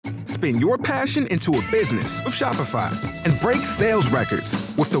Spin your passion into a business with Shopify and break sales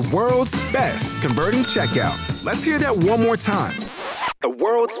records with the world's best converting checkout. Let's hear that one more time. The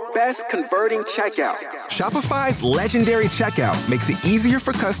world's best converting checkout. Shopify's legendary checkout makes it easier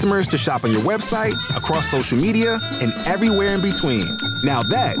for customers to shop on your website, across social media, and everywhere in between. Now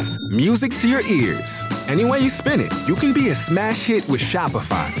that's music to your ears. Any way you spin it, you can be a smash hit with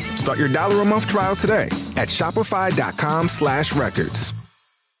Shopify. Start your $1 a month trial today at shopify.com/records.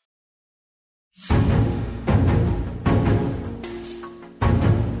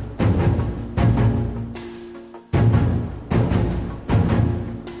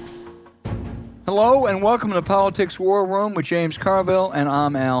 Hello and welcome to Politics War Room with James Carville, and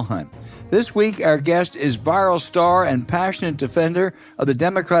I'm Al Hunt. This week, our guest is viral star and passionate defender of the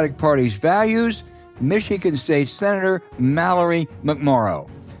Democratic Party's values, Michigan State Senator Mallory McMorrow.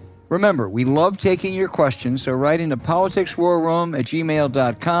 Remember, we love taking your questions, so write into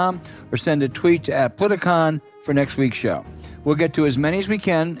politicswarroom@gmail.com or send a tweet to @Politicon for next week's show. We'll get to as many as we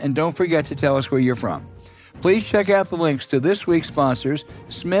can, and don't forget to tell us where you're from. Please check out the links to this week's sponsors,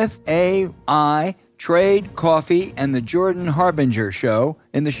 Smith A.I., Trade, Coffee, and the Jordan Harbinger Show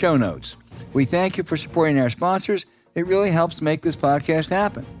in the show notes. We thank you for supporting our sponsors. It really helps make this podcast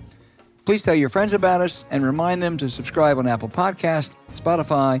happen. Please tell your friends about us and remind them to subscribe on Apple Podcasts,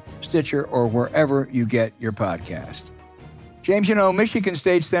 Spotify, Stitcher, or wherever you get your podcast. James, you know, Michigan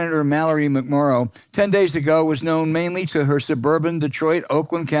State Senator Mallory McMorrow 10 days ago was known mainly to her suburban Detroit,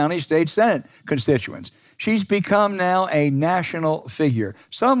 Oakland County State Senate constituents. She's become now a national figure.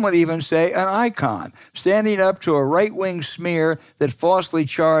 Some would even say an icon, standing up to a right-wing smear that falsely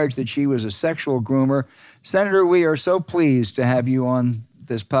charged that she was a sexual groomer. Senator, we are so pleased to have you on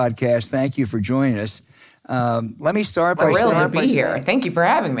this podcast. Thank you for joining us. Let me start by saying... Thrilled to be here. Thank you for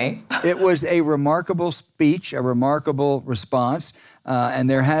having me. It was a remarkable speech, a remarkable response, and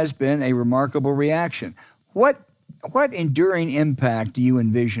there has been a remarkable reaction. What enduring impact do you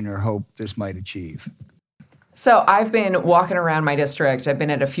envision or hope this might achieve? So I've been walking around my district. I've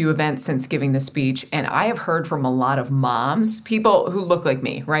been at a few events since giving the speech, and I have heard from a lot of moms, people who look like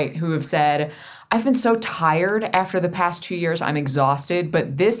me, right, who have said, I've been so tired after the past 2 years. I'm exhausted,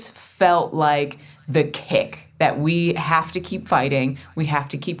 but this felt like the kick that we have to keep fighting. We have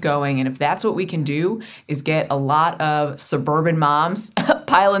to keep going. And if that's what we can do is get a lot of suburban moms,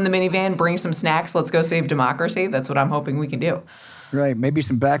 pile in the minivan, bring some snacks, let's go save democracy. That's what I'm hoping we can do. Right, maybe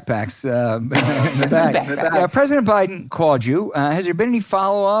some backpacks in the back. President Biden called you. Has there been any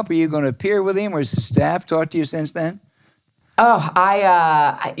follow-up? Are you going to appear with him, or has the staff talked to you since then? Oh,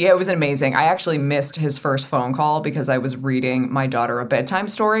 it was amazing. I actually missed his first phone call because I was reading my daughter a bedtime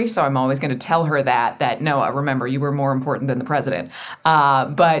story. So I'm always going to tell her that no, remember, you were more important than the president.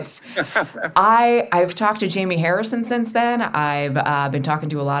 But I've talked to Jamie Harrison since then. I've been talking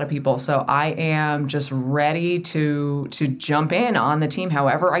to a lot of people. So I am just ready to jump in on the team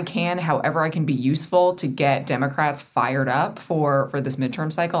however I can be useful to get Democrats fired up for this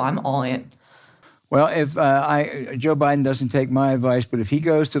midterm cycle. I'm all in. Well, if Joe Biden doesn't take my advice, but if he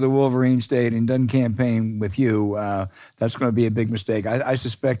goes to the Wolverine State and doesn't campaign with you, that's going to be a big mistake. I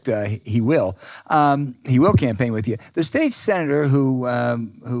suspect he will. He will campaign with you. The state senator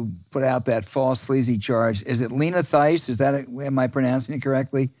who put out that false, sleazy charge, is it Lena Theis? Am I pronouncing it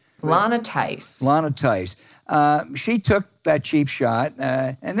correctly? Lana Theis. Lana Theis. She took that cheap shot,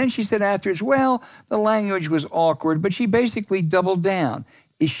 and then she said afterwards, well, the language was awkward, but she basically doubled down.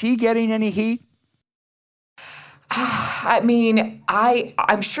 Is she getting any heat? I mean,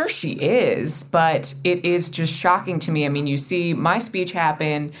 I'm sure she is, but it is just shocking to me. I mean, you see my speech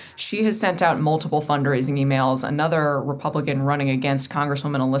happen. She has sent out multiple fundraising emails. Another Republican running against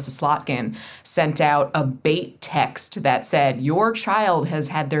Congresswoman Alyssa Slotkin sent out a bait text that said, your child has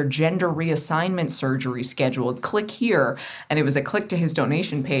had their gender reassignment surgery scheduled. Click here. And it was a click to his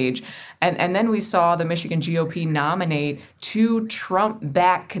donation page. And then we saw the Michigan GOP nominate two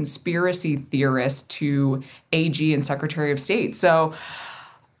Trump-backed conspiracy theorists to AG and Secretary of State. So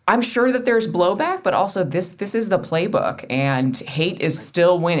I'm sure that there's blowback, but also this is the playbook, and hate is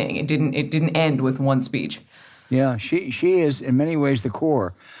still winning. It didn't end with one speech. Yeah, she is in many ways the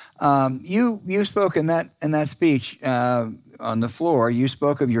core. You spoke in that speech on the floor. You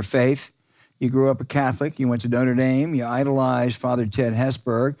spoke of your faith. You grew up a Catholic. You went to Notre Dame. You idolized Father Ted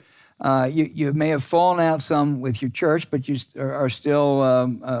Hesburgh. You may have fallen out some with your church, but you are still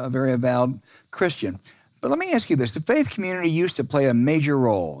a very avowed Christian. But let me ask you this. The faith community used to play a major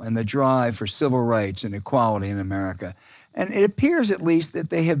role in the drive for civil rights and equality in America. And it appears, at least, that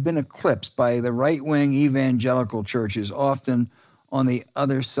they have been eclipsed by the right-wing evangelical churches, often on the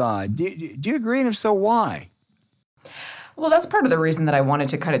other side. Do you agree? And if so, why? Well, that's part of the reason that I wanted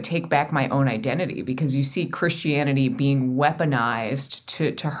to kind of take back my own identity, because you see Christianity being weaponized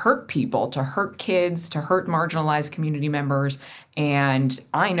to hurt people, to hurt kids, to hurt marginalized community members. And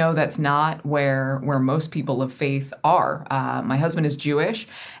I know that's not where most people of faith are. My husband is Jewish,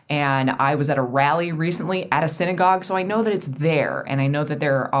 and I was at a rally recently at a synagogue, so I know that it's there. And I know that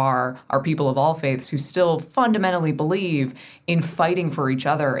there are people of all faiths who still fundamentally believe in fighting for each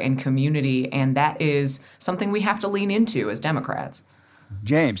other and community. And that is something we have to lean into as Democrats.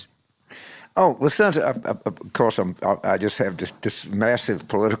 James. Oh, well, since of course I just have this massive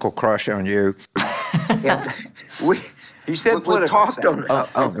political crush on you. He said we talked on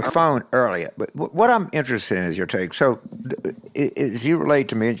the phone earlier, but what I'm interested in is your take. So, as you relate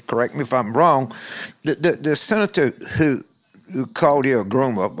to me, correct me if I'm wrong, the senator who called you a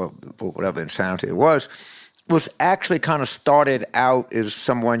groomer, or whatever it sounded it was actually kind of started out as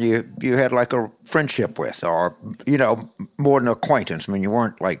someone you had like a friendship with, or more than an acquaintance. I mean, you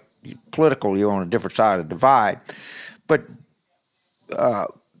weren't like political; you were on a different side of the divide, but.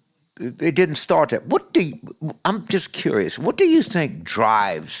 It didn't start that. I'm just curious, what do you think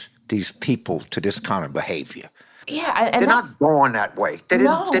drives these people to this kind of behavior? Yeah, they're not born that way. They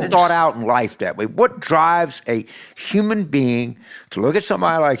didn't start out in life that way. What drives a human being to look at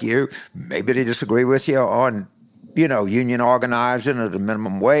somebody like you, maybe they disagree with you on, union organizing or the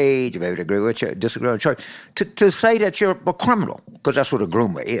minimum wage, maybe they agree with you, disagree on choice, to say that you're a criminal, because that's what a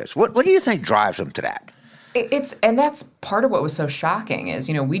groomer is. What do you think drives them to that? And that's part of what was so shocking is,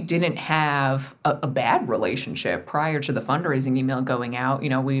 we didn't have a bad relationship prior to the fundraising email going out.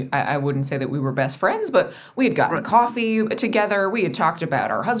 I wouldn't say that we were best friends, but we had gotten coffee together. We had talked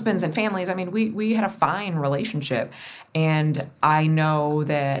about our husbands and families. I mean, we had a fine relationship. And I know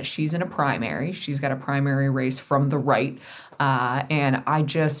that she's in a primary. She's got a primary race from the right. And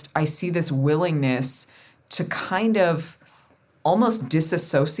I see this willingness to kind of almost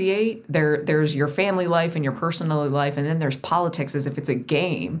disassociate. There's your family life and your personal life, and then there's politics as if it's a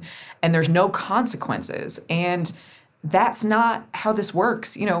game, and there's no consequences. And that's not how this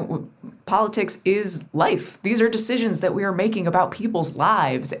works. Politics is life. These are decisions that we are making about people's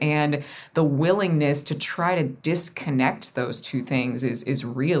lives, and the willingness to try to disconnect those two things is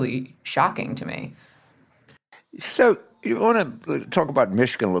really shocking to me. So you want to talk about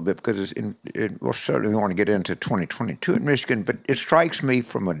Michigan a little bit, because we'll certainly want to get into 2022 in Michigan, but it strikes me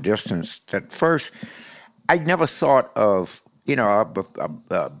from a distance that first, I never thought of,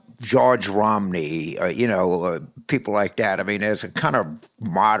 George Romney, people like that. I mean, there's a kind of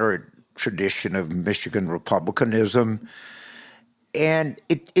moderate tradition of Michigan Republicanism. And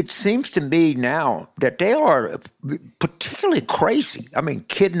it seems to me now that they are particularly crazy. I mean,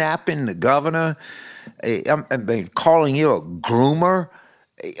 kidnapping the governor, I mean, calling you a groomer.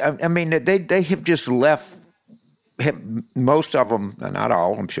 I mean, they have just left. Most of them, not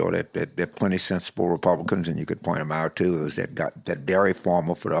all, I'm sure that there are plenty of sensible Republicans, and you could point them out too, is that got that dairy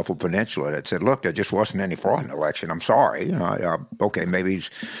farmer for the Upper Peninsula that said, look, there just wasn't any fraud in the election. I'm sorry. Okay, maybe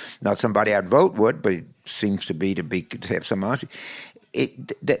he's not somebody I'd vote with, but he seems to have some honesty.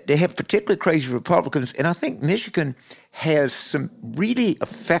 They have particularly crazy Republicans, and I think Michigan has some really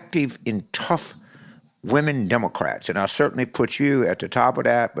effective and tough women Democrats, and I certainly put you at the top of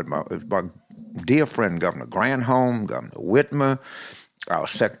that, but my dear friend Governor Granholm, Governor Whitmer, our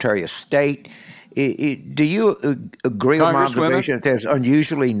Secretary of State. Do you agree with my observation that there's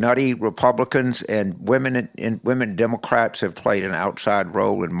unusually nutty Republicans, and women Democrats have played an outside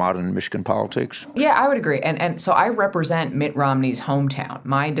role in modern Michigan politics? Yeah, I would agree. And so I represent Mitt Romney's hometown.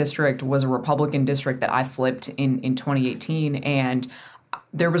 My district was a Republican district that I flipped in 2018, and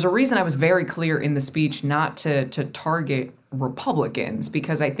there was a reason I was very clear in the speech not to target Republicans,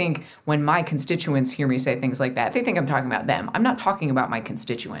 because I think when my constituents hear me say things like that, they think I'm talking about them. I'm not talking about my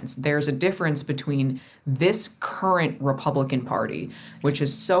constituents. There's a difference between this current Republican Party, which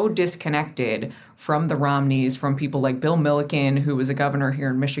is so disconnected from the Romneys, from people like Bill Milliken, who was a governor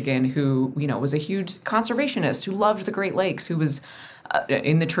here in Michigan, who, was a huge conservationist, who loved the Great Lakes, who was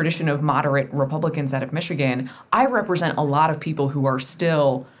in the tradition of moderate Republicans out of Michigan. I represent a lot of people who are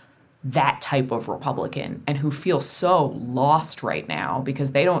still that type of Republican and who feel so lost right now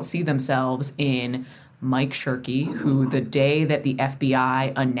because they don't see themselves in Mike Shirkey, who the day that the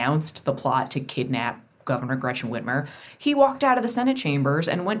FBI announced the plot to kidnap Governor Gretchen Whitmer, he walked out of the Senate chambers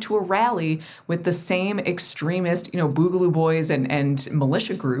and went to a rally with the same extremist, Boogaloo Boys and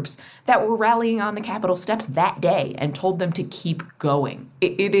militia groups that were rallying on the Capitol steps that day and told them to keep going.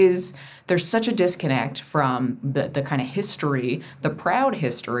 There's such a disconnect from the kind of history, the proud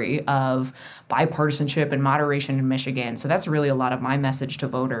history of bipartisanship and moderation in Michigan. So that's really a lot of my message to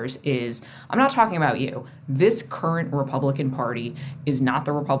voters is, I'm not talking about you. This current Republican Party is not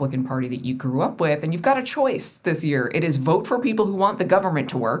the Republican Party that you grew up with, and you've got a choice this year. It is vote for people who want the government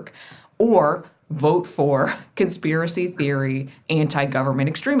to work, or vote for conspiracy theory, anti-government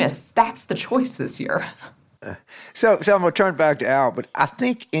extremists. That's the choice this year. So I'm going to turn back to Al, but I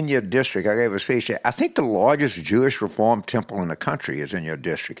think in your district, I gave a speech, I think the largest Jewish Reform temple in the country is in your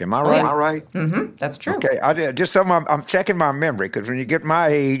district. Am I right? Yeah. Am I right? Mm-hmm. That's true. Okay, I'm checking my memory, because when you get my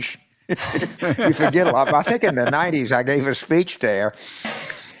age, you forget a lot. But I think in the 90s, I gave a speech there.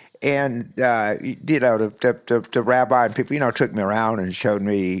 And, the rabbi and people, took me around and showed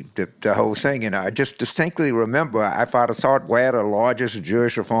me the whole thing. And I just distinctly remember, if I'd have thought we had the largest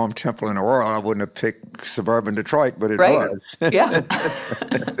Jewish Reform temple in the world, I wouldn't have picked suburban Detroit, but it was. Yeah.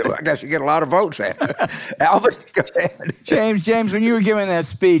 I guess you get a lot of votes there. Albert, go ahead. James, when you were giving that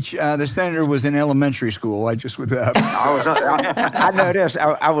speech, the senator was in elementary school. I just would I know this.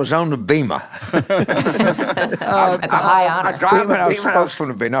 I was on the Beamer. That's a high honor. I was supposed from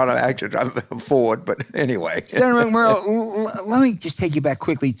the Beamer. Not actually I'm Ford, but anyway. Senator McMorrow, let me just take you back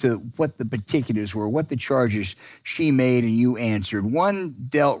quickly to what the particulars were, what the charges she made and you answered. One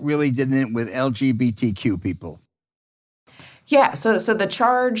really didn't it with LGBTQ people. Yeah, so the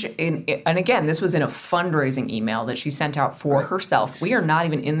charge, and again, this was in a fundraising email that she sent out for herself. We are not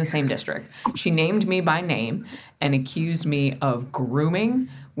even in the same district. She named me by name and accused me of grooming,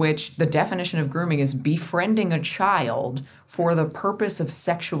 which the definition of grooming is befriending a child for the purpose of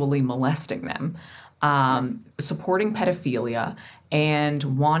sexually molesting them, supporting pedophilia, and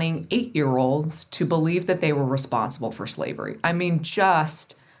wanting 8-year-olds to believe that they were responsible for slavery. I mean,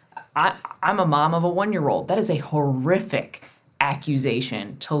 I'm a mom of a 1-year-old. That is a horrific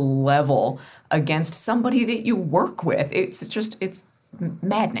accusation to level against somebody that you work with. It's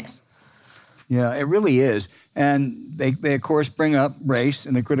madness. Yeah, it really is. And they of course, bring up race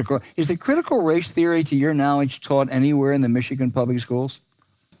and is the critical race theory, to your knowledge, taught anywhere in the Michigan public schools?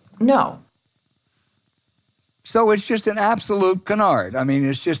 No. So it's just an absolute canard. I mean,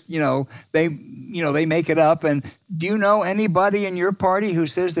 it's just, they make it up. And do you know anybody in your party who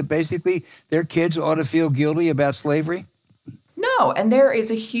says that basically their kids ought to feel guilty about slavery? No, and there is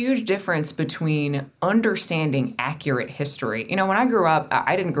a huge difference between understanding accurate history. When I grew up,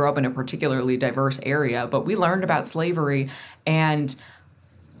 I didn't grow up in a particularly diverse area, but we learned about slavery, and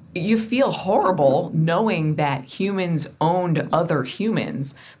you feel horrible knowing that humans owned other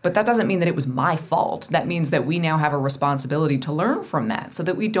humans, but that doesn't mean that it was my fault. That means that we now have a responsibility to learn from that so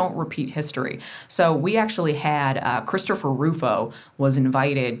that we don't repeat history. So we actually had Christopher Rufo was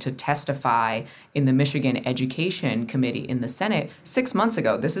invited to testify in the Michigan Education Committee in the Senate 6 months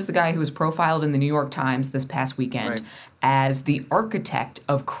ago. This is the guy who was profiled in the New York Times this past weekend as the architect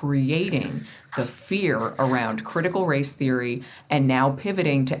of creating the fear around critical race theory and now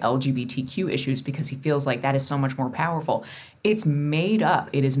pivoting to LGBTQ issues because he feels like that is so much more powerful. It's made up.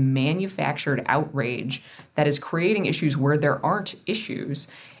 It is manufactured outrage that is creating issues where there aren't issues.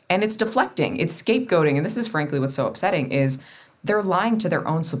 And it's deflecting. It's scapegoating. And this is frankly what's so upsetting is they're lying to their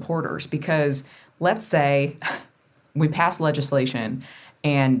own supporters because let's say we pass legislation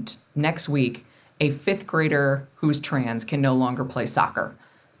and next week a 5th grader who's trans can no longer play soccer.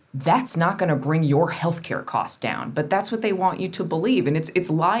 That's not going to bring your healthcare costs down, but that's what they want you to believe. And it's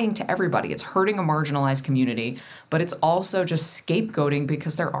lying to everybody. It's hurting a marginalized community, but it's also just scapegoating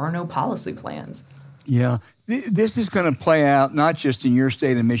because there are no policy plans. Yeah, this is going to play out not just in your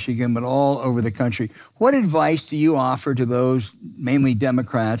state of Michigan, but all over the country. What advice do you offer to those, mainly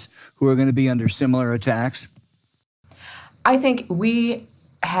Democrats, who are going to be under similar attacks? I think we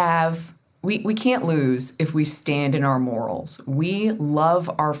can't lose if we stand in our morals. We love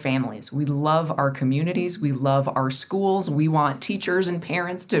our families. We love our communities. We love our schools. We want teachers and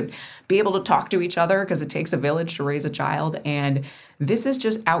parents to be able to talk to each other because it takes a village to raise a child. And this is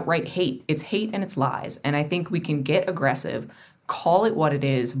just outright hate. It's hate and it's lies. And I think we can get aggressive, call it what it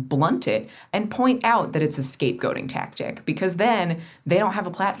is, blunt it, and point out that it's a scapegoating tactic because then they don't have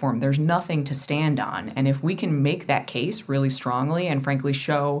a platform. There's nothing to stand on. And if we can make that case really strongly and frankly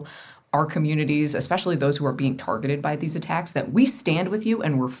show our communities, especially those who are being targeted by these attacks, that we stand with you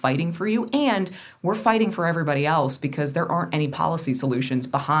and we're fighting for you and we're fighting for everybody else because there aren't any policy solutions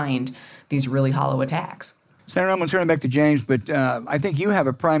behind these really hollow attacks. Senator, I'm going to turn it back to James, but I think you have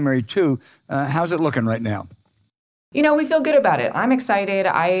a primary too. How's it looking right now? We feel good about it. I'm excited.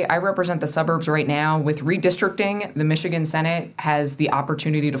 I represent the suburbs right now. With redistricting, the Michigan Senate has the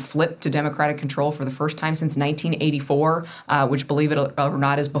opportunity to flip to Democratic control for the first time since 1984, which, believe it or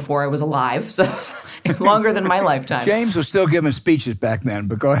not, is before I was alive. So it's longer than my lifetime. James was still giving speeches back then,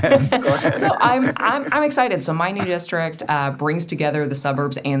 but go ahead. So I'm excited. So my new district brings together the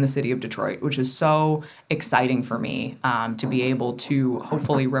suburbs and the city of Detroit, which is so exciting for me to be able to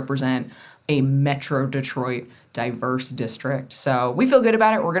hopefully represent a Metro Detroit diverse district. So we feel good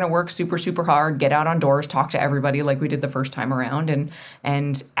about it. We're going to work super, super hard, get out on doors, talk to everybody like we did the first time around,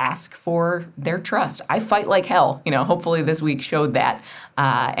 and ask for their trust. I fight like hell. Hopefully this week showed that.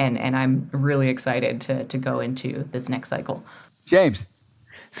 And I'm really excited to go into this next cycle. James.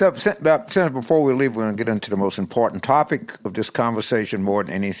 So, Senator, before we leave, we're going to get into the most important topic of this conversation more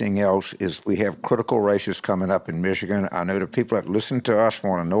than anything else is we have critical races coming up in Michigan. I know the people that listen to us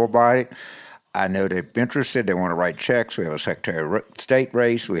want to know about it. I know they're interested. They want to write checks. We have a Secretary of State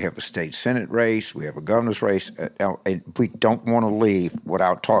race. We have a state Senate race. We have a governor's race. And we don't want to leave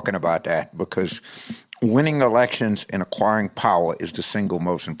without talking about that because winning elections and acquiring power is the single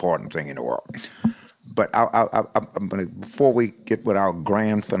most important thing in the world. But I'm going to, before we get with our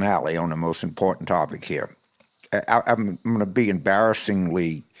grand finale on the most important topic here, I'm going to be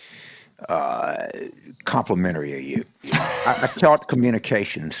embarrassingly complimentary of you. I taught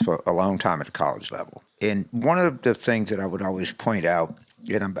communications for a long time at the college level, and one of the things that I would always point out,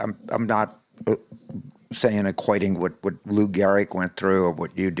 and I'm not saying equating what Lou Gehrig went through or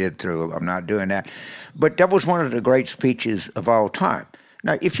what you did through. I'm not doing that, but that was one of the great speeches of all time.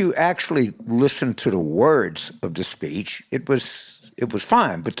 Now, if you actually listen to the words of the speech, it was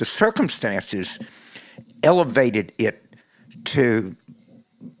fine, but the circumstances elevated it to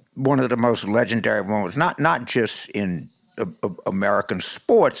one of the most legendary moments, not just in American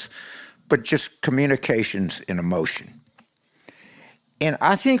sports, but just communications and emotion. And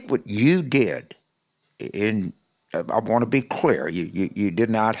I think what you did, and I want to be clear, you did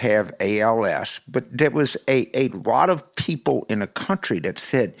not have ALS, but there was a lot of people in the country that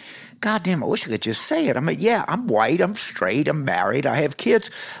said, God damn, I wish I could just say it. I mean, yeah, I'm white, I'm straight, I'm married, I have kids,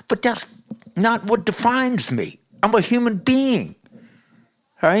 but that's not what defines me. I'm a human being.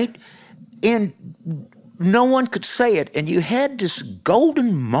 Right? And no one could say it. And you had this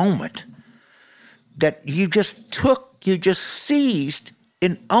golden moment that you just seized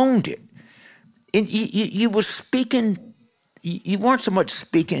and owned it. And you were speaking, you weren't so much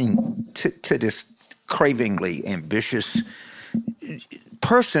speaking to this cravingly ambitious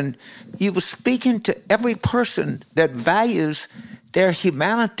person. You were speaking to every person that values their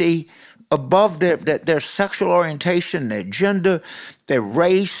humanity above their sexual orientation, their gender, their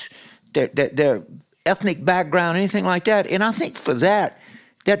race, their ethnic background, anything like that. And I think for that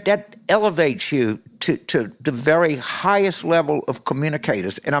elevates you to the very highest level of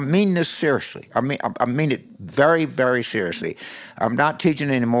communicators. And I mean this seriously. I mean it very, very seriously. I'm not teaching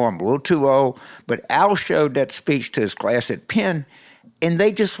anymore. I'm a little too old. But Al showed that speech to his class at Penn, and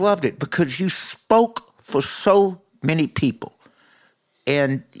they just loved it because you spoke for so many people.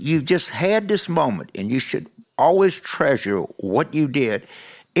 And you just had this moment, and you should always treasure what you did.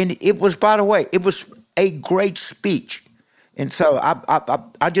 And it was, by the way, it was a great speech. And so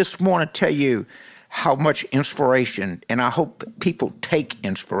I just want to tell you how much inspiration, and I hope people take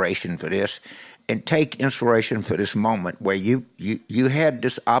inspiration for this and take inspiration for this moment where you had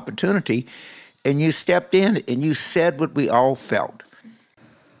this opportunity and you stepped in and you said what we all felt.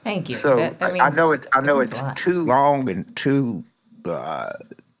 Thank you. So that I know it's too long and too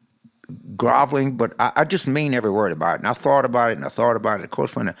groveling, but I just mean every word about it. And I thought about it. Of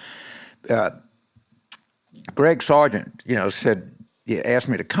course, when Greg Sargent, said, asked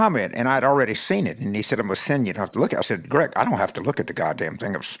me to comment, and I'd already seen it, and he said, I'm going to send you to have to look. I said, Greg, I don't have to look at the goddamn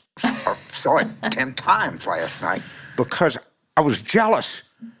thing. I saw it 10 times last night because I was jealous.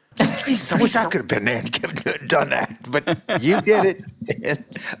 Jeez, I wish I could have been there and done that. But you did it, and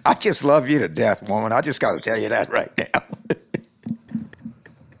I just love you to death, woman. I just got to tell you that right now.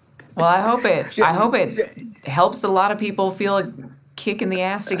 Well, I hope it helps a lot of people feel a kick in the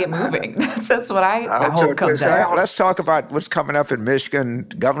ass to get moving. That's what I hope comes out. Let's talk about what's coming up in Michigan: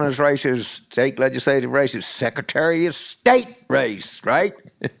 governor's races, state legislative races, Secretary of State race, right?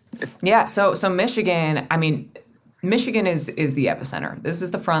 Yeah. So Michigan. I mean, Michigan is the epicenter. This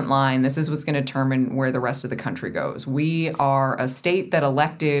is the front line. This is what's going to determine where the rest of the country goes. We are a state that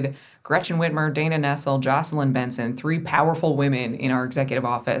elected Gretchen Whitmer, Dana Nessel, Jocelyn Benson, 3 powerful women in our executive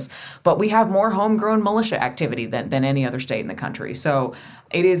office. But we have more homegrown militia activity than any other state in the country. So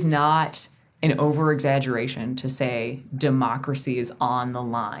it is not an over-exaggeration to say democracy is on the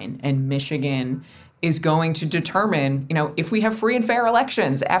line, and Michigan is going to determine, if we have free and fair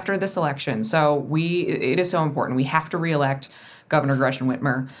elections after this election. So it is so important. We have to reelect Governor Gretchen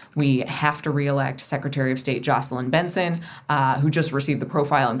Whitmer. We have to reelect Secretary of State Jocelyn Benson, who just received the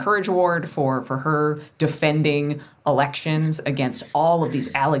Profile and Courage Award for her defending elections against all of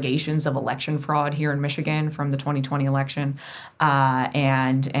these allegations of election fraud here in Michigan from the 2020 election,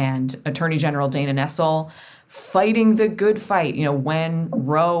 and Attorney General Dana Nessel fighting the good fight. When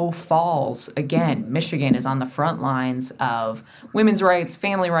Roe falls, again, Michigan is on the front lines of women's rights,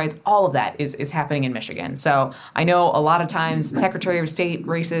 family rights, all of that is happening in Michigan. So I know a lot of times Secretary of State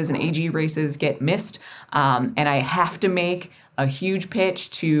races and AG races get missed, and I have to make a huge pitch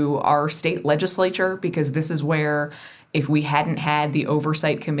to our state legislature, because this is where, if we hadn't had the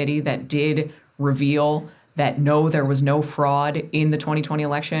oversight committee that did reveal that no, there was no fraud in the 2020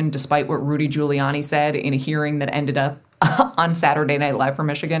 election, despite what Rudy Giuliani said in a hearing that ended up on Saturday Night Live for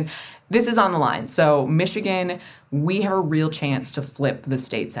Michigan, this is on the line. So Michigan, we have a real chance to flip the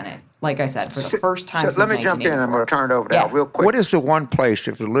state Senate. Like I said, for the first time since 1984. Let me jump in. I'm going to turn it over to Al real quick. What is the one place,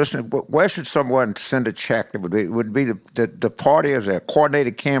 if you're listening, where should someone send a check? It would be the party as a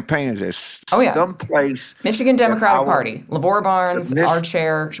coordinated campaign? Is there some place? Michigan Democratic Party. Lavora Barnes, our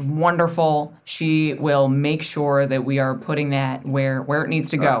chair, she's wonderful. She will make sure that we are putting that where it needs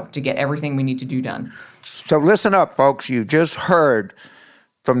to go to get everything we need to do done. So listen up, folks. You just heard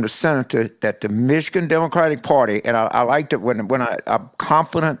from the senator that the Michigan Democratic Party, and I like that when I'm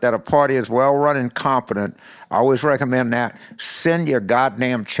confident that a party is well-run and competent, I always recommend that. Send your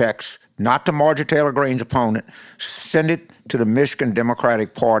goddamn checks, not to Marjorie Taylor Greene's opponent. Send it to the Michigan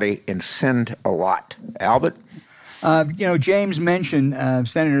Democratic Party, and send a lot. Albert? James mentioned,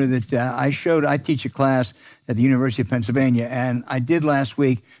 Senator, that I teach a class at the University of Pennsylvania, and I did last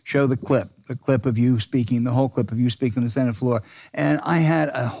week show the clip of you speaking, the whole clip of you speaking on the Senate floor. And I had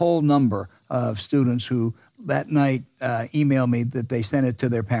a whole number of students who that night emailed me that they sent it to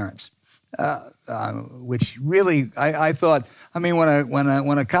their parents, which really, I thought,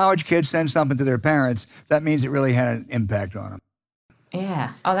 when a college kid sends something to their parents, that means it really had an impact on them.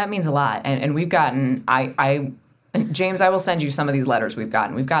 Yeah. Oh, that means a lot. And we've gotten, James, I will send you some of these letters we've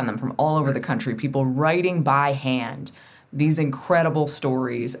gotten. We've gotten them from all over the country, people writing by hand these incredible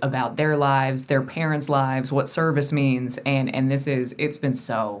stories about their lives, their parents' lives, what service means, and it's been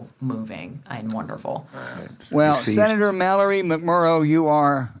so moving and wonderful. Well, Senator Mallory McMorrow, you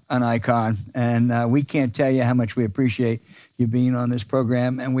are an icon, and we can't tell you how much we appreciate you being on this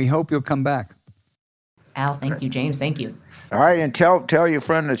program, and we hope you'll come back. Al, thank you. James, thank you. All right, and tell your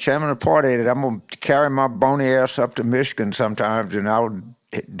friend, the chairman of the party, that I'm going to carry my bony ass up to Michigan sometimes, and I'll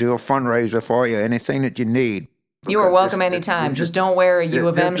do a fundraiser for you, anything that you need. You are welcome anytime. Just don't wear a U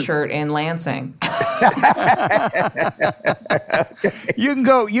of M shirt in Lansing. You can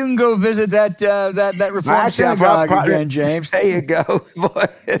go visit that Reform synagogue again, James. There you go.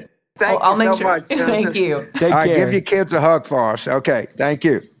 Thank you so much. Thank you. Take care. Give your kids a hug for us. Okay, thank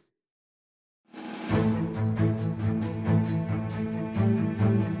you.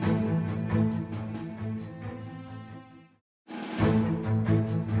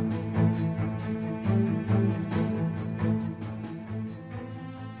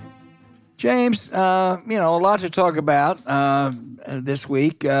 James, a lot to talk about this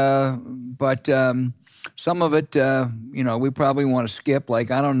week, but some of it, we probably want to skip. Like,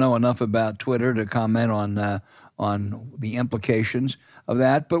 I don't know enough about Twitter to comment on the implications of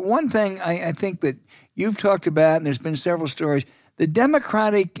that. But one thing I think that you've talked about, and there's been several stories, the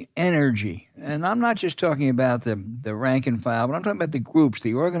Democratic energy, and I'm not just talking about the rank and file, but I'm talking about the groups,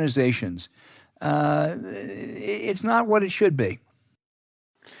 the organizations. It's not what it should be.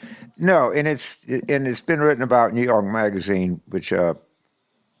 No, and it's been written about in New York Magazine, which, as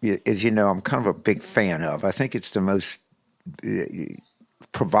you know, I'm kind of a big fan of. I think it's the most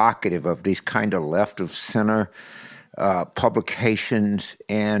provocative of these kind of left of center publications,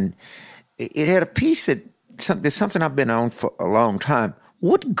 and it had a piece that it's something I've been on for a long time.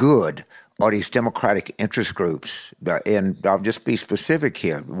 What good are these Democratic interest groups? And I'll just be specific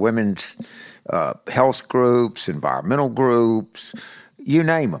here: women's health groups, environmental groups, you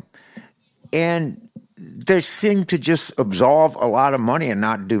name them. And they seem to just absorb a lot of money and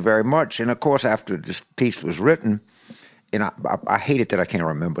not do very much. And, of course, after this piece was written, and I hate it that I can't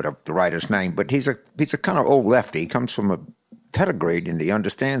remember the writer's name, but he's a kind of old lefty. He comes from a pedigree, and he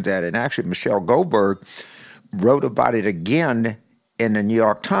understands that. And actually, Michelle Goldberg wrote about it again in the New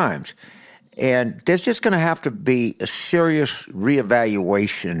York Times. And there's just going to have to be a serious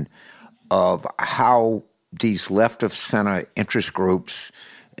reevaluation of how these left-of-center interest groups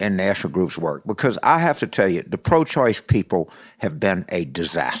and national groups work, because I have to tell you, the pro-choice people have been a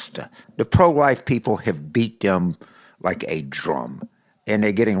disaster. The pro-life people have beat them like a drum. And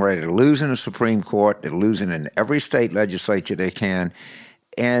they're getting ready to lose in the Supreme Court. They're losing in every state legislature they can.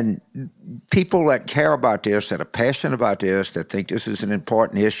 And people that care about this, that are passionate about this, that think this is an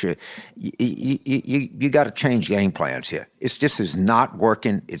important issue, you got to change game plans here. It's just is not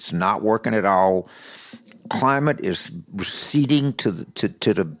working. It's not working at all. Climate is receding to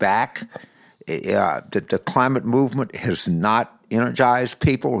the back. The climate movement has not energized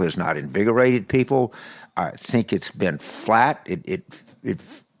people, has not invigorated people. I think it's been flat. It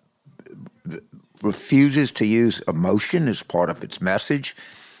refuses to emotion as part of its message.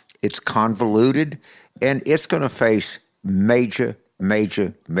 It's convoluted, and it's going to face major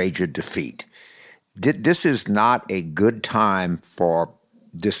defeat. This is not a good time for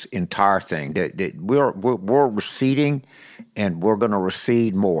this entire thing. We're receding, and we're going to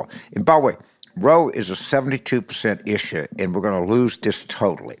recede more. And by the way, Roe is a 72% issue, and we're going to lose this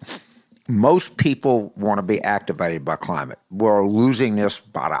totally. Most people want to be activated by climate. We're losing this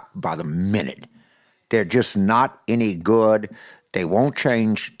by the minute. They're just not any good. They won't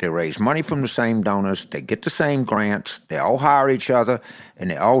change. They raise money from the same donors. They get the same grants. They all hire each other, and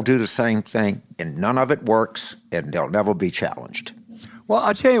they all do the same thing, and none of it works, and they'll never be challenged. Well,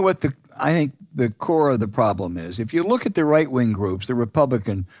 I'll tell you what I think the core of the problem is. If you look at the right-wing groups, the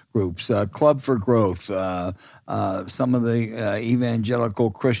Republican groups, Club for Growth, some of the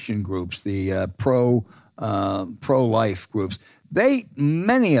evangelical Christian groups, the pro-life groups,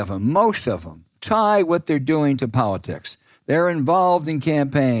 many of them, most of them, tie what they're doing to politics. They're involved in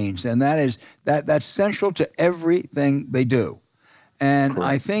campaigns, and that's central to everything they do. And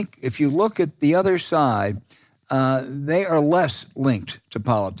correct. I think if you look at the other side, they are less linked to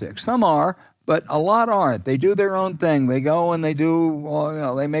politics. Some are, but a lot aren't. They do their own thing. They go and they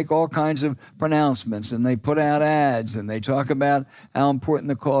they make all kinds of pronouncements, and they put out ads, and they talk about how important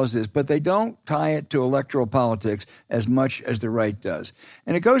the cause is, but they don't tie it to electoral politics as much as the right does.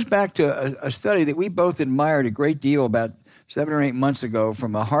 And it goes back to a study that we both admired a great deal about 7 or 8 months ago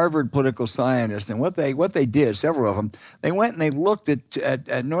from a Harvard political scientist. And what they did, several of them, they went and they looked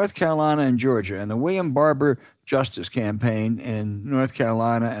at North Carolina and Georgia and the William Barber Justice campaign in North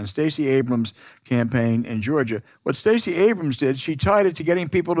Carolina and Stacey Abrams' campaign in Georgia. What Stacey Abrams did, she tied it to getting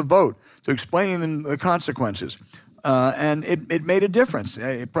people to vote, to explaining them the consequences. And it made a difference.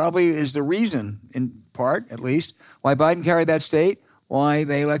 It probably is the reason, in part at least, why Biden carried that state, why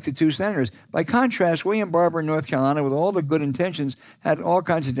they elected 2 senators. By contrast, William Barber in North Carolina, with all the good intentions, had all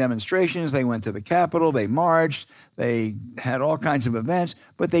kinds of demonstrations. They went to the Capitol, they marched, they had all kinds of events,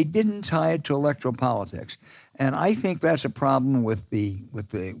 but they didn't tie it to electoral politics. And I think that's a problem with the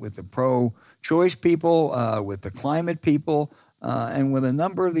pro-choice people, with the climate people, and with a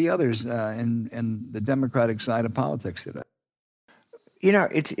number of the others in the Democratic side of politics today. You know,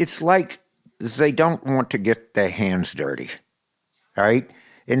 it's like they don't want to get their hands dirty. Right?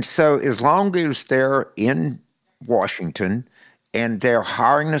 And so as long as they're in Washington and they're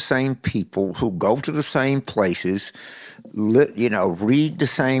hiring the same people who go to the same places, read the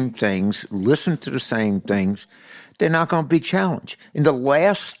same things, listen to the same things, they're not going to be challenged. And the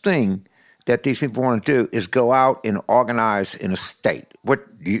last thing that these people want to do is go out and organize in a state. What,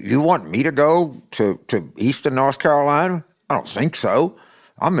 you want me to go to eastern North Carolina? I don't think so.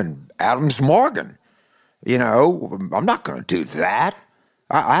 I'm in Adams Morgan. I'm not going to do that.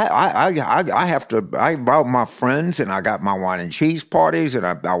 I have to. I brought my friends, and I got my wine and cheese parties, and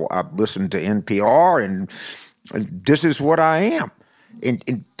I listen to NPR, and this is what I am.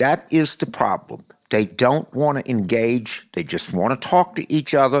 And that is the problem. They don't want to engage. They just want to talk to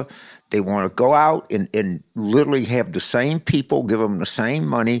each other. They want to go out and literally have the same people, give them the same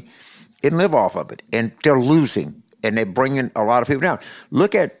money, and live off of it. And they're losing. And they're bringing a lot of people down.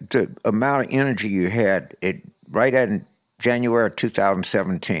 Look at the amount of energy you had right in January of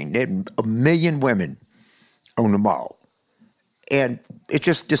 2017. They had 1 million women on the mall. And it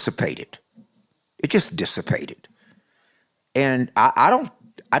just dissipated. And I don't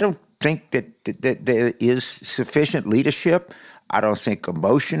think that there is sufficient leadership. I don't think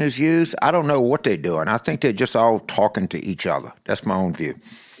emotion is used. I don't know what they're doing. I think they're just all talking to each other. That's my own view.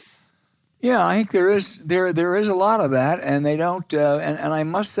 Yeah, I think there is a lot of that, and they don't. And I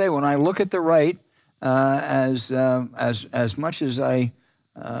must say, when I look at the right, as much as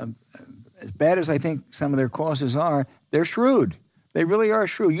as bad as I think some of their causes are, they're shrewd. They really are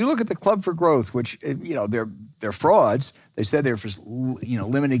shrewd. You look at the Club for Growth, which they're frauds. They said they're for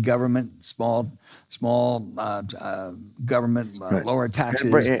limited government, small government, lower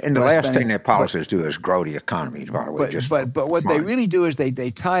taxes. And the last thing their policies do is grow the economy. By the way, but what they really do is they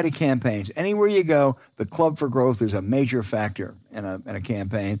tie to campaigns. Anywhere you go, the Club for Growth is a major factor in a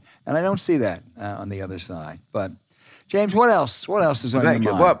campaign, and I don't see that on the other side. But James, what else? What else is on your mind?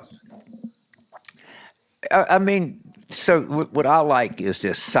 Well, I mean, so what I like is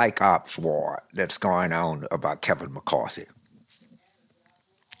this psych ops war that's going on about Kevin McCarthy.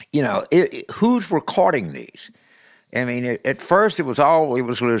 Who's recording these? I mean, at first it was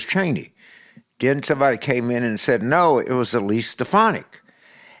Liz Cheney. Then somebody came in and said, no, it was Elise Stefanik.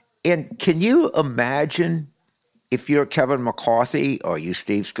 And can you imagine if you're Kevin McCarthy or you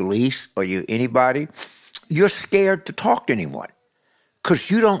Steve Scalise or you anybody, you're scared to talk to anyone because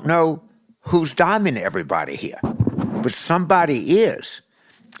you don't know who's diming everybody here. But somebody is.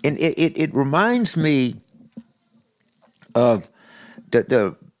 And it reminds me of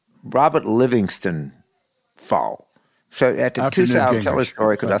the Robert Livingston fall. So at the 2000, tell a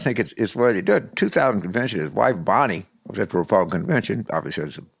story because I think it's where they did. 2000 convention, his wife Bonnie was at the Republican convention. Obviously, I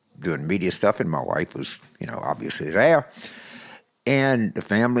was doing media stuff, and my wife was, obviously there. And the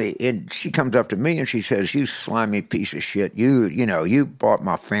family, and she comes up to me and she says, "You slimy piece of shit! You brought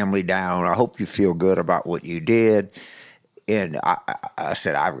my family down. I hope you feel good about what you did." And I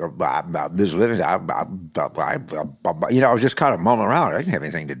said, "Ms. Livingston, I was just kind of mulling around. I didn't have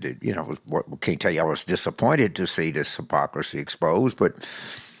anything to do. Can't tell you I was disappointed to see this hypocrisy exposed, but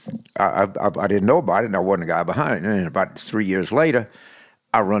I didn't know about it, and I wasn't the guy behind it. And then about 3 years later,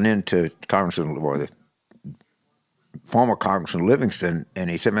 I run into the former Congressman Livingston, and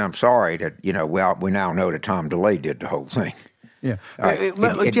he said, "Man, I'm sorry that we now know that Tom DeLay did the whole thing." Yeah,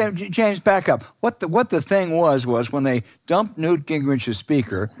 James, back up. What the thing was when they dumped Newt Gingrich as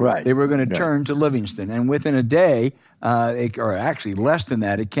Speaker, right. They were going to turn to Livingston, and within a day, or actually less than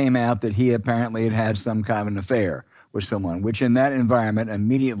that, it came out that he apparently had some kind of an affair with someone, which in that environment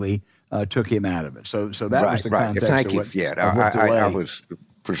immediately took him out of it. So that was the context. Thank of you. what, Yeah, of what I was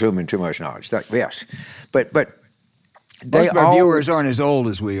presuming too much knowledge. Yes, but most of our viewers aren't as old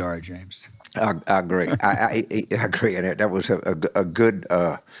as we are, James. I agree. I agree, and that was a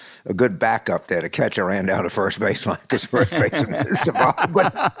good backup there. The catcher ran down to first baseline because first baseman is the ball.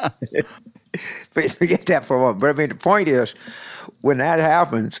 But forget that for a moment. But I mean, the point is, when that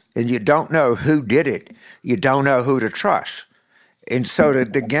happens and you don't know who did it, you don't know who to trust. And so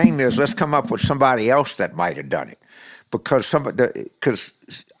the game is, let's come up with somebody else that might have done it, because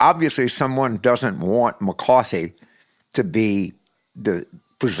obviously someone doesn't want McCarthy to be the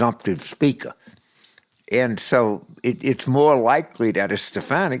presumptive speaker. And so it's more likely that it's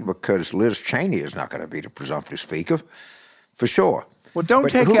Stefanik because Liz Cheney is not going to be the presumptive speaker, for sure. Well,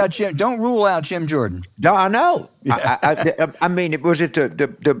 don't rule out Jim Jordan. No, I know. Yeah. I mean, was it the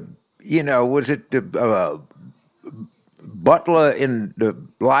butler in the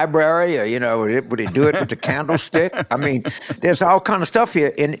library, or would he do it with the candlestick? I mean, there's all kind of stuff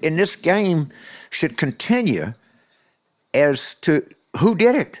here. And this game should continue as to who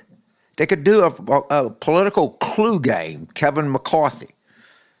did it. They could do a political clue game, Kevin McCarthy.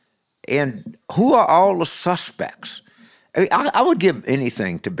 And who are all the suspects? I mean, I would give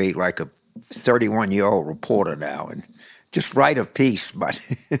anything to be like a 31-year-old reporter now and just write a piece. But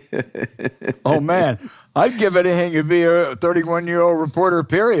oh, man, I'd give anything to be a 31-year-old reporter,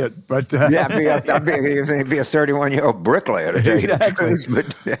 period. But yeah, I'd be a 31-year-old bricklayer. To tell you the truth,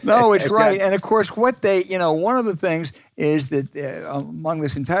 but no, it's right. And of course, what they, one of the things is that among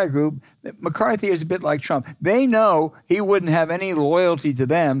this entire group, that McCarthy is a bit like Trump. They know he wouldn't have any loyalty to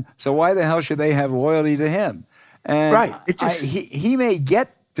them, so why the hell should they have loyalty to him? And right. He may get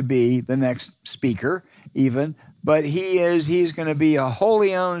to be the next speaker, even. But he's going to be a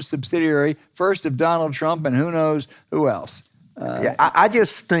wholly owned subsidiary, first of Donald Trump and who knows who else. I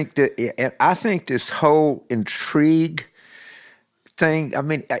just think that this whole intrigue thing, I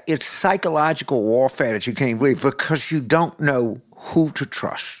mean, it's psychological warfare that you can't believe because you don't know who to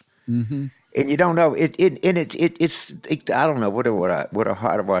trust. Mm-hmm. And you don't know it's I don't know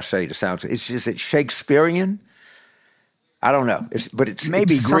how do I say the sounds? It's just it's Shakespearean. I don't know. It's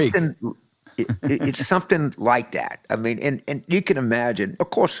maybe Greek. It's something like that. I mean, and you can imagine,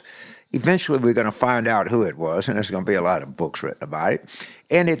 of course, eventually we're going to find out who it was, and there's going to be a lot of books written about it.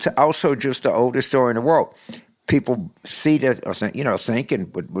 And it's also just the oldest story in the world. People see that,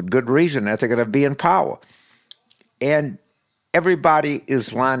 thinking with good reason that they're going to be in power. And everybody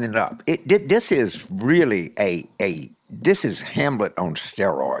is lining up. This is really this is Hamlet on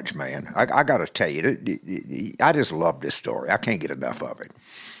steroids, man. I got to tell you, I just love this story. I can't get enough of it.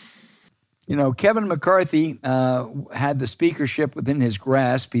 Kevin McCarthy had the speakership within his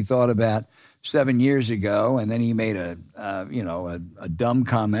grasp. He thought about 7 years ago, and then he made a dumb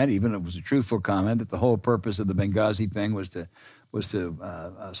comment, even if it was a truthful comment, that the whole purpose of the Benghazi thing was to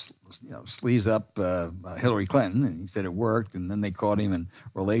sleaze up Hillary Clinton, and he said it worked, and then they caught him in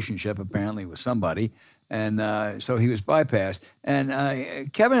relationship apparently with somebody, and so he was bypassed.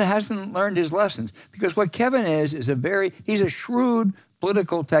 And Kevin hasn't learned his lessons, because what Kevin is he's a shrewd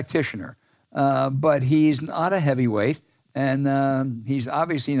political tacticianer. But he's not a heavyweight, and he's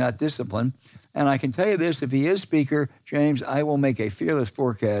obviously not disciplined. And I can tell you this, if he is speaker, James, I will make a fearless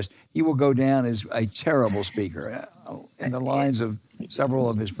forecast. He will go down as a terrible speaker in the lines of several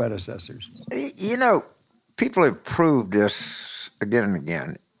of his predecessors. People have proved this again and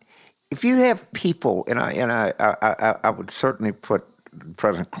again. If you have people, and I would certainly put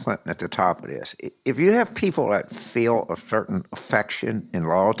President Clinton at the top of this, if you have people that feel a certain affection and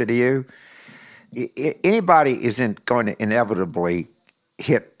loyalty to you, anybody isn't going to inevitably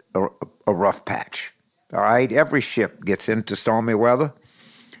hit a rough patch. All right? Every ship gets into stormy weather.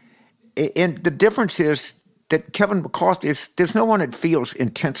 And the difference is that Kevin McCarthy, there's no one that feels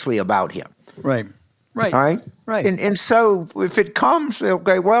intensely about him. Right. All right? Right. And so if it comes,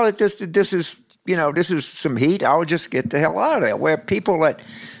 okay, well, this is some heat, I'll just get the hell out of there. Where people that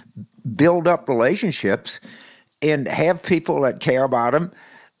build up relationships and have people that care about them,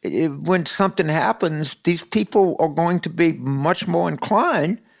 when something happens, these people are going to be much more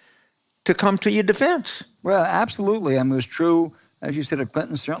inclined to come to your defense. Well, absolutely. I mean, it was true, as you said, of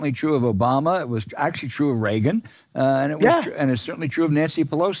Clinton, certainly true of Obama. It was actually true of Reagan. And it's certainly true of Nancy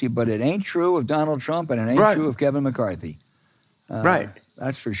Pelosi. But it ain't true of Donald Trump, and it ain't true of Kevin McCarthy. Right.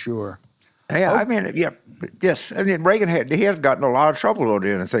 That's for sure. Yeah, I mean, yes. I mean, Reagan he has gotten a lot of trouble over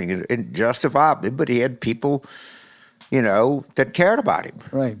doing the thing, and justifiably, but he had people that cared about him.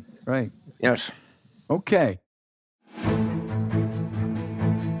 Right. Yes. Okay.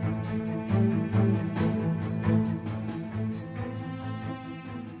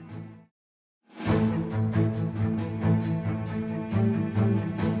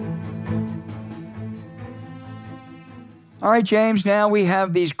 All right, James, now we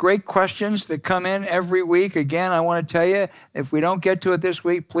have these great questions that come in every week. Again, I want to tell you, if we don't get to it this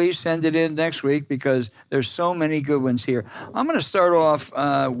week, please send it in next week, because there's so many good ones here. I'm going to start off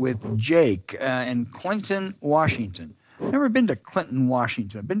with Jake in Clinton, Washington. Never been to Clinton,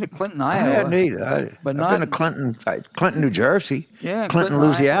 Washington. I've been to Clinton, Iowa. I hadn't either. I've been to Clinton, New Jersey. Yeah, Clinton,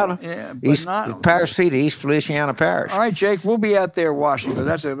 Louisiana. Yeah, East Parish City, East Feliciana Parish. All right, Jake, we'll be out there watching, but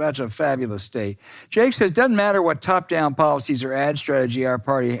that's a fabulous state. Jake says, doesn't matter what top-down policies or ad strategy our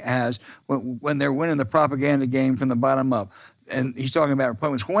party has when they're winning the propaganda game from the bottom up. And he's talking about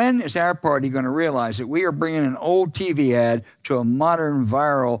Republicans. When is our party going to realize that we are bringing an old TV ad to a modern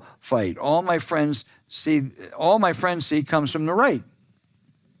viral fight? All my friends see comes from the right.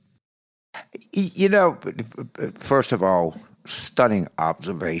 First of all, stunning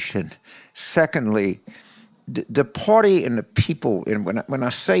observation. Secondly, the party and the people, and when I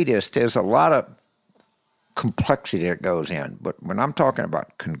say this, there's a lot of complexity that goes in. But when I'm talking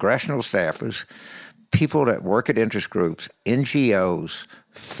about congressional staffers, people that work at interest groups, NGOs,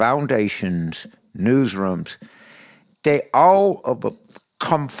 foundations, newsrooms, they all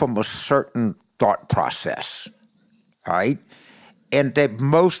come from a certain thought process, all right? And they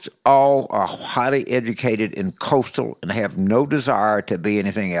most all are highly educated and coastal and have no desire to be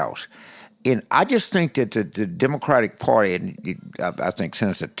anything else. And I just think that the Democratic Party, and I think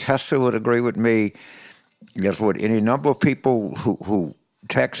Senator Tester would agree with me, that's what any number of people who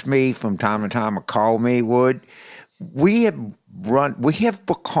text me from time to time or call me would, we have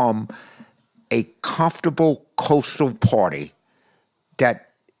become a comfortable coastal party that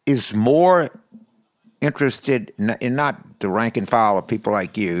is more interested in not the rank and file of people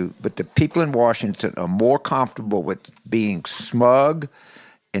like you, but the people in Washington are more comfortable with being smug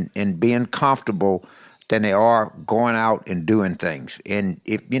and being comfortable than they are going out and doing things. And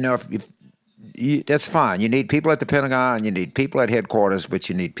if that's fine. You need people at the Pentagon, you need people at headquarters, but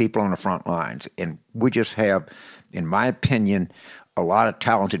you need people on the front lines. And we just have, in my opinion, a lot of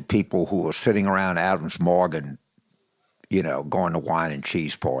talented people who are sitting around Adams Morgan, going to wine and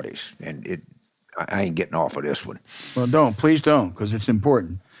cheese parties. And I ain't getting off of this one. Well, please don't, because it's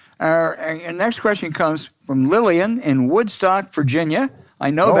important. Our next question comes from Lillian in Woodstock, Virginia. I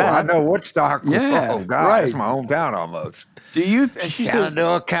know that. I know Woodstock. Yeah, oh, God, right. It's my hometown almost.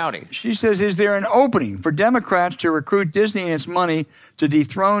 Shenandoah County. She says, is there an opening for Democrats to recruit Disney and its money to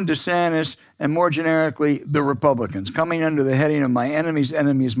dethrone DeSantis and more generically, the Republicans, coming under the heading of my enemy's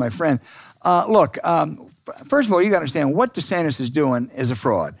enemy is my friend. Look, first of all, you got to understand what DeSantis is doing is a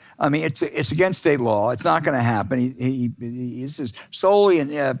fraud. I mean, it's against state law. It's not going to happen. This is solely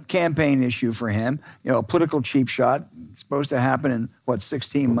a campaign issue for him. You know, a political cheap shot. It's supposed to happen in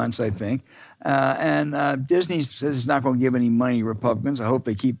 16 months, I think. And Disney says it's not going to give any money to Republicans. I hope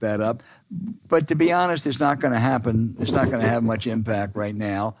they keep that up. But to be honest, it's not going to happen. It's not going to have much impact right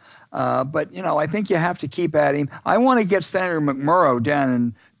now. But, you know, I think you have to keep at him. I want to get Senator McMorrow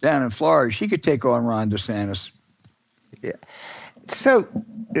down in Florida. She could take on Ron DeSantis. Yeah. So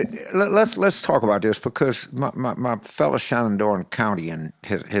let's talk about this, because my fellow Shenandoah County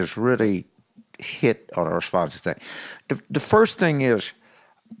has really hit on a responsive thing. The first thing is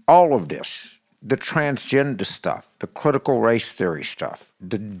all of this, the transgender stuff, the critical race theory stuff,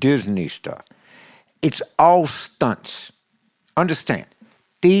 the Disney stuff, it's all stunts. Understand,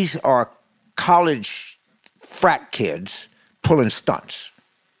 these are college frat kids pulling stunts.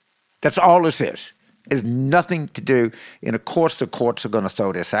 That's all this is. It's nothing to do. And of course, the courts are going to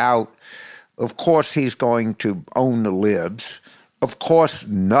throw this out. Of course, he's going to own the libs. Of course,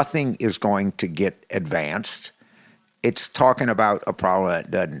 nothing is going to get advanced. It's talking about a problem that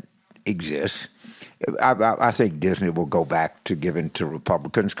doesn't exist. I think Disney will go back to giving to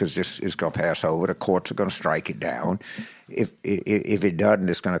Republicans, because this is going to pass over. The courts are going to strike it down. If it doesn't,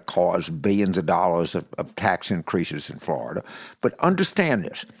 it's going to cause billions of dollars of tax increases in Florida. But understand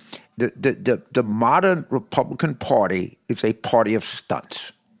this. The modern Republican Party is a party of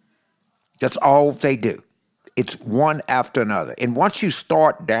stunts. That's all they do. It's one after another. And once you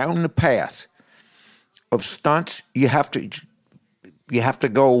start down the path of stunts, you have to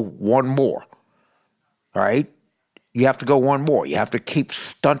go one more. All right? You have to go one more. You have to keep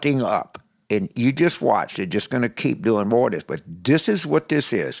stunting up. And you just watch. They're just going to keep doing more of this. But this is what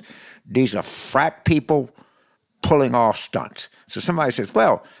this is. These are frat people pulling off stunts. So somebody says,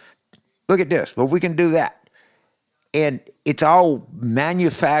 well, look at this. Well, we can do that. And it's all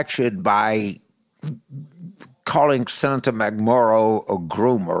manufactured by calling Senator McMorrow a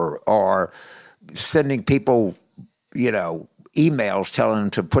groomer, or sending people, you know, emails telling them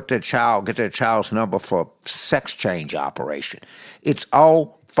to get their child's number for sex change operation. It's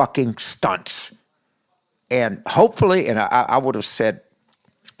all fucking stunts. And hopefully, and I would have said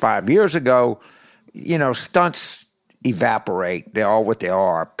 5 years ago, you know, stunts evaporate. They're all what they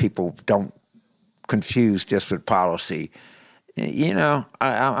are. People don't confuse this with policy. You know,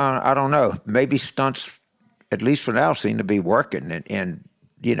 I don't know. Maybe stunts, at least for now, seem to be working. And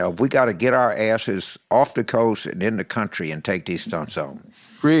you know, we got to get our asses off the coast and in the country and take these stunts on.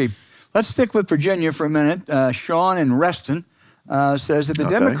 Agreed. Let's stick with Virginia for a minute. Sean in Reston says that the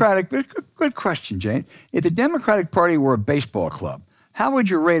Democratic, good question, Jane. If the Democratic Party were a baseball club, how would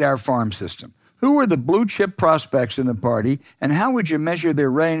you rate our farm system? Who are the blue chip prospects in the party, and how would you measure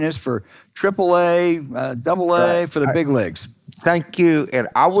their readiness for AAA, AA, for the big leagues? Thank you. And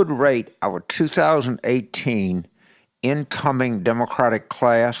I would rate our 2018 incoming Democratic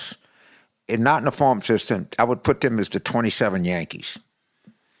class, and not in the farm system, I would put them as the 27 Yankees.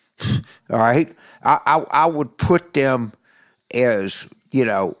 All right? I would put them as, you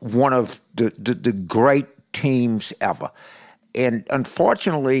know, one of the great teams ever. And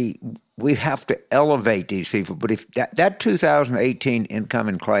unfortunately, we have to elevate these people. But if that 2018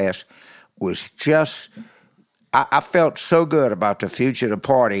 incoming class was just, I felt so good about the future of the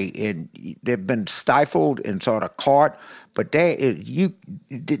party, and they've been stifled and sort of caught. But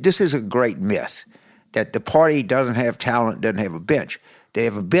this is a great myth that the party doesn't have talent, doesn't have a bench. They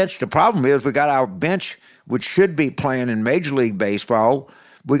have a bench. The problem is we got our bench, which should be playing in Major League Baseball.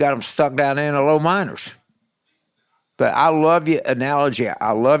 We got them stuck down there in the low minors. But I love your analogy.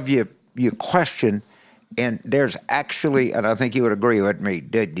 I love your question. And there's actually, and I think you would agree with me,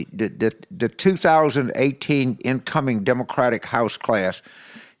 the 2018 incoming Democratic House class,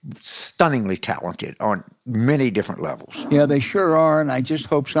 stunningly talented on many different levels. Yeah, they sure are, and I just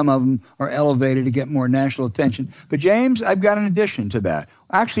hope some of them are elevated to get more national attention. But James, I've got an addition to that.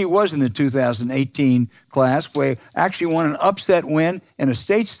 Actually, it was in the 2018 class, where actually won an upset win in a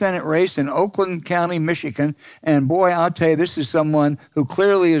state Senate race in Oakland County, Michigan. And boy, I'll tell you, this is someone who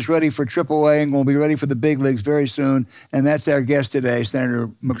clearly is ready for AAA and will be ready for the big leagues very soon. And that's our guest today, Senator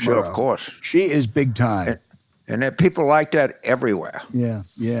McMorrow. Sure, of course. She is big time. And there are people like that everywhere. Yeah.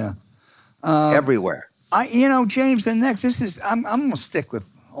 Everywhere. James, I'm going to stick with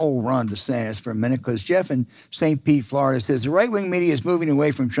old Ron DeSantis for a minute, because Jeff in St. Pete, Florida says the right-wing media is moving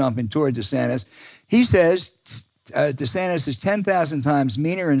away from Trump and toward DeSantis. He says DeSantis is 10,000 times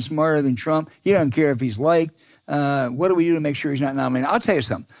meaner and smarter than Trump. He doesn't care if he's liked. What do we do to make sure he's not nominated? I'll tell you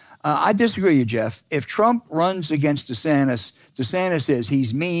something. I disagree with you, Jeff. If Trump runs against DeSantis says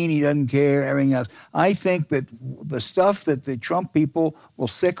he's mean, he doesn't care, everything else. I think that the stuff that the Trump people will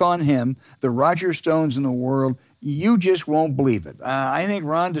sick on him, the Roger Stones in the world, you just won't believe it. I think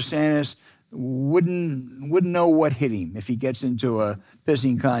Ron DeSantis wouldn't know what hit him if he gets into a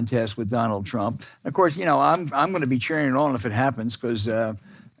pissing contest with Donald Trump. Of course, I'm going to be cheering it on if it happens because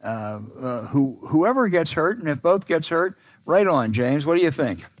whoever gets hurt, and if both gets hurt, right on, James. What do you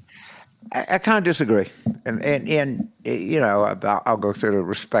think? I kind of disagree, and I'll go through the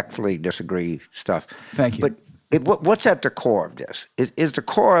respectfully disagree stuff. Thank you. But what's at the core of this? Is the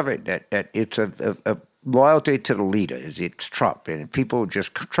core of it that it's a loyalty to the leader? It's Trump, and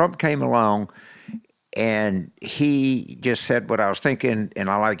Trump came along, and he just said what I was thinking, and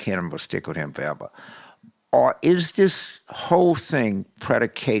I like him, will stick with him forever. Or is this whole thing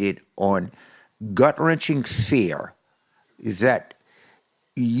predicated on gut-wrenching fear that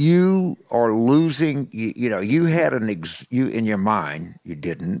you are losing, you had you in your mind, you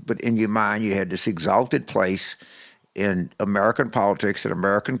didn't, but in your mind you had this exalted place in American politics and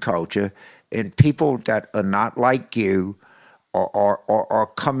American culture, and people that are not like you are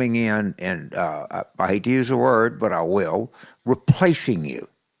coming in and, I hate to use the word, but I will, replacing you.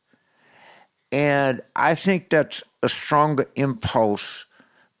 And I think that's a stronger impulse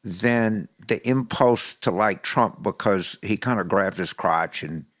than the impulse to like Trump because he kind of grabs his crotch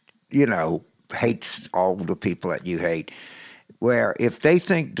and, hates all the people that you hate. Where if they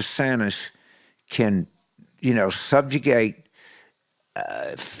think DeSantis can, subjugate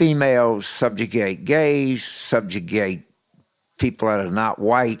females, subjugate gays, subjugate people that are not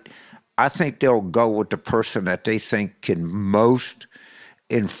white, I think they'll go with the person that they think can most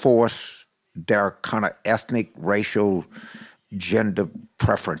enforce their kind of ethnic, racial, gender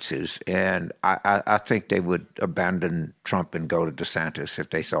preferences, and I think they would abandon Trump and go to DeSantis if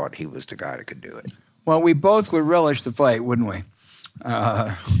they thought he was the guy that could do it. Well, we both would relish the fight, wouldn't we?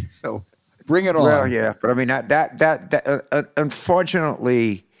 So bring it on. Well, yeah, but I mean that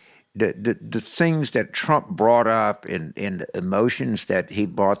unfortunately, the things that Trump brought up and the emotions that he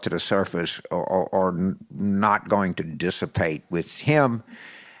brought to the surface are not going to dissipate with him.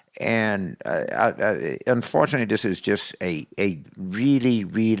 And unfortunately, this is just a really,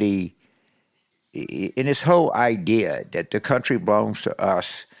 really, in this whole idea that the country belongs to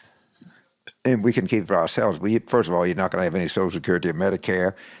us and we can keep it for ourselves. First of all, you're not going to have any Social Security or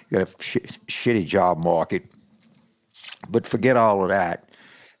Medicare. You're going to have a shitty job market. But forget all of that.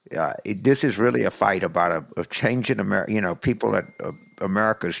 This is really a fight about a change in America. People that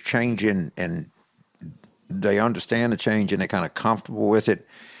America's changing and they understand the change and they're kind of comfortable with it.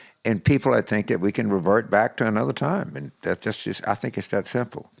 And people, I think, that we can revert back to another time. And that's just, I think it's that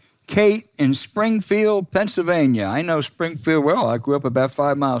simple. Kate in Springfield, Pennsylvania. I know Springfield well. I grew up about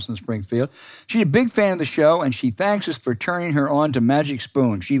 5 miles from Springfield. She's a big fan of the show, and she thanks us for turning her on to Magic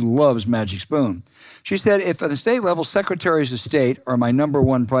Spoon. She loves Magic Spoon. She said, if at the state level, secretaries of state are my number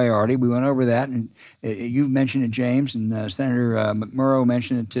one priority. We went over that, and you mentioned it, James, and Senator McMorrow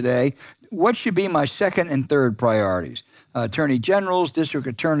mentioned it today. What should be my second and third priorities? Attorney generals, district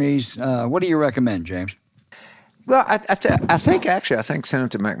attorneys. What do you recommend, James? Well, I think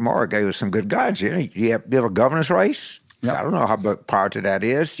Senator McMorrow gave us some good guidance. You have a governor's race. Yep. I don't know how big priority that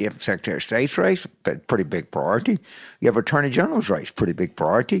is. You have a Secretary of State's race, pretty big priority. You have Attorney General's race, pretty big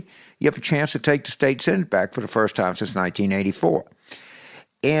priority. You have a chance to take the state Senate back for the first time since 1984.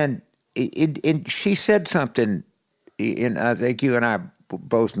 And she said something, and I think you and I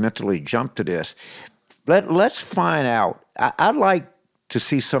both mentally jumped to this. Let's find out. I'd like to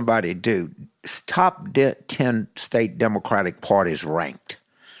see somebody do top 10 state Democratic parties ranked.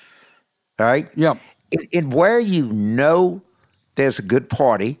 All right? Yeah. And where there's a good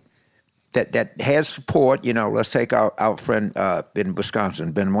party that has support, let's take our friend in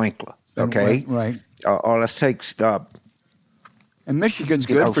Wisconsin, Ben Winkler, okay? Right. Or let's take... and Michigan's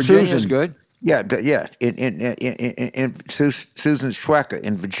good. Virginia's good. Yeah. In Susan Schwecker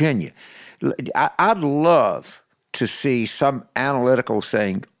in Virginia. I'd love to see some analytical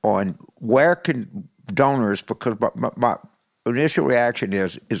thing on where can donors, because my initial reaction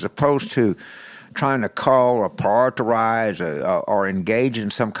is, as opposed to trying to call or prioritize or engage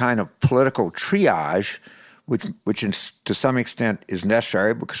in some kind of political triage, which to some extent is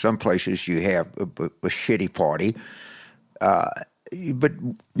necessary because some places you have a shitty party. But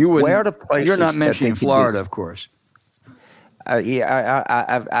where the places you're not mentioning Florida, of course. I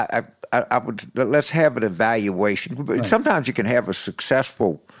would let's have an evaluation. Right. Sometimes you can have a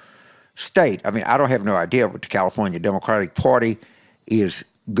successful state. I mean, I don't have no idea what the California Democratic Party is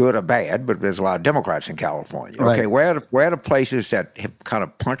good or bad, but there's a lot of Democrats in California. Right. Okay, where are the places that have kind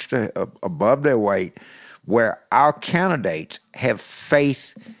of punched above their weight, where our candidates have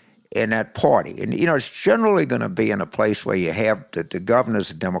faith in that party? And, it's generally going to be in a place where you have the governor's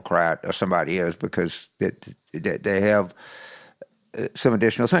a Democrat or somebody is, because they have some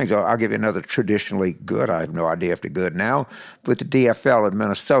additional things. I'll give you another traditionally good. I have no idea if they're good now, but the DFL in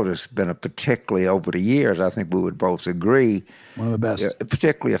Minnesota has been a particularly, over the years, I think we would both agree, one of the best, a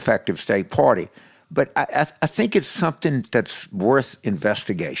particularly effective state party. But I think it's something that's worth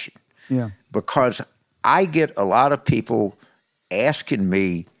investigation. Yeah, because I get a lot of people asking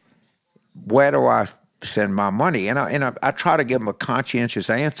me, where do I send my money? And I try to give them a conscientious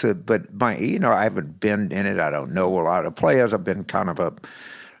answer, but I haven't been in it. I don't know a lot of players. I've been kind of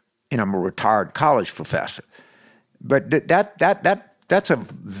I'm a retired college professor. But that's a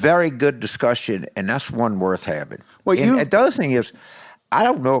very good discussion, and that's one worth having. Well, the other thing is, I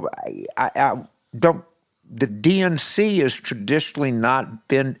don't know. I don't. The DNC has traditionally not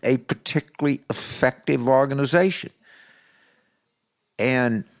been a particularly effective organization,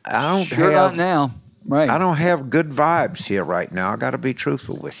 and I don't not now. Right. I don't have good vibes here right now. I got to be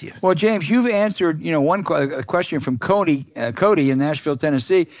truthful with you. Well, James, you've answered, a question from Cody in Nashville,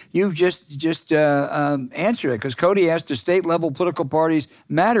 Tennessee. You've just answered it, because Cody asked, do state-level political parties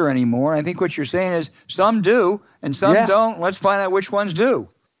matter anymore? I think what you're saying is some do and some don't. Let's find out which ones do.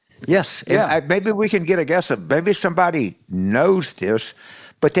 Yes. Yeah. And maybe we can get a guess of, maybe somebody knows this,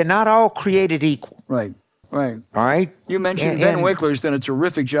 but they're not all created equal. Right. All right? You mentioned Ben Winkler's done a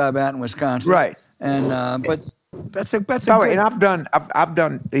terrific job out in Wisconsin. Right. And but that's a good. And I've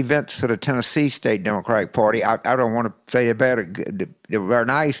done events for the Tennessee State Democratic Party. I don't want to say they're bad or good. They're very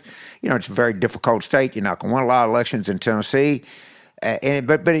nice. It's a very difficult state. You're not going to win a lot of elections in Tennessee.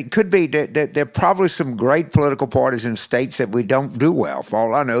 But it could be that there are probably some great political parties in states that we don't do well. For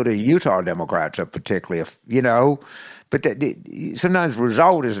all I know, the Utah Democrats are particularly, But sometimes the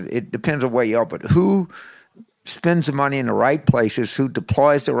result is, it depends on where you are. But who spends the money in the right places, who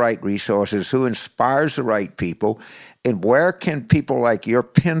deploys the right resources, who inspires the right people, and where can people like your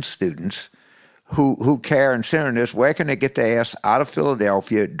Penn students who care and center in this, where can they get their ass out of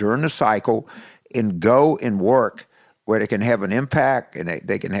Philadelphia during the cycle and go and work where they can have an impact and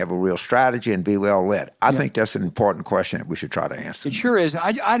they can have a real strategy and be well led? I think that's an important question that we should try to answer. It sure is.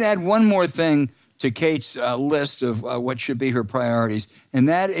 I'd add one more thing to Kate's list of what should be her priorities, and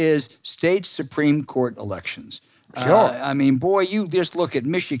that is state Supreme Court elections. Sure. Boy, you just look at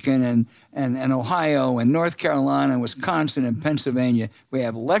Michigan and Ohio and North Carolina and Wisconsin and Pennsylvania. We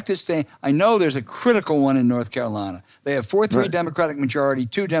have elected state. I know there's a critical one in North Carolina. They have 4-3 Democratic majority.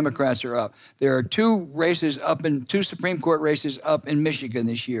 2 Democrats are up. There are 2 Supreme Court races up in Michigan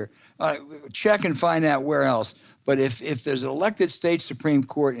this year. Check and find out where else. But if there's an elected state Supreme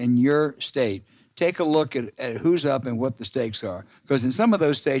Court in your state, take a look at who's up and what the stakes are. Because in some of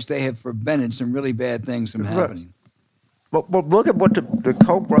those states, they have prevented some really bad things from happening. But look at what the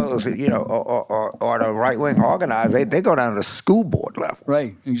Koch brothers, or the right wing organizers, they go down to the school board level.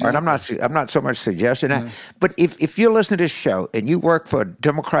 Right. Exactly. And I'm not so much suggesting that. But if you're listening to this show and you work for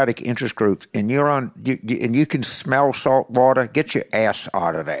Democratic interest groups and and you can smell salt water, get your ass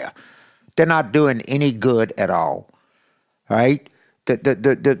out of there. They're not doing any good at all. Right?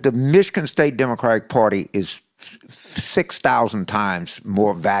 The Michigan State Democratic Party is 6,000 times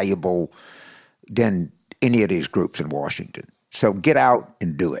more valuable than any of these groups in Washington. So get out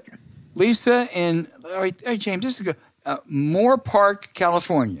and do it. Lisa James, this is good. Moore Park,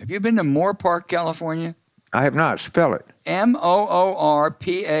 California. Have you been to Moore Park, California? I have not. Spell it. Moorpark.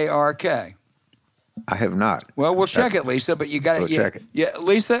 I have not. Well, we'll check it, Lisa, but you got to check it. Yeah,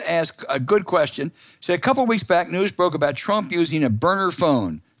 Lisa asked a good question. Said a couple of weeks back, news broke about Trump using a burner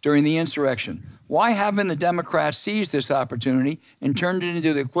phone during the insurrection. Why haven't the Democrats seized this opportunity and turned it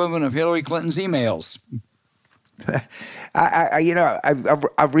into the equivalent of Hillary Clinton's emails?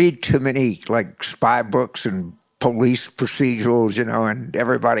 I read too many spy books and police procedurals, and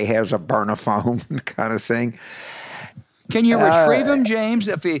everybody has a burner phone kind of thing. Can you retrieve them, James?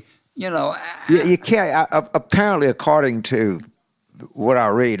 If he, you can't. Apparently, according to what I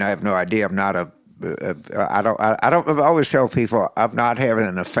read, I have no idea. I'm not I always tell people I'm not having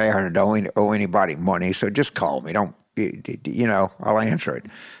an affair and don't owe anybody money. So just call me. I'll answer it,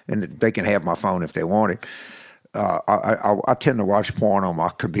 and they can have my phone if they want it. I tend to watch porn on my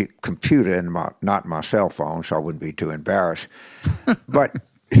computer and not my cell phone, so I wouldn't be too embarrassed. But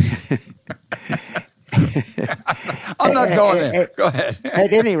I'm not going there. Go ahead.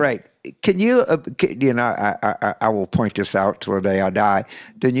 At any rate, can you? I will point this out till the day I die.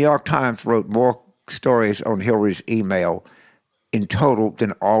 The New York Times wrote more stories on Hillary's email in total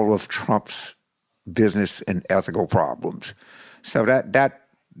than all of Trump's business and ethical problems. So that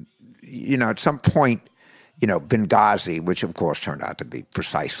at some point, Benghazi, which of course turned out to be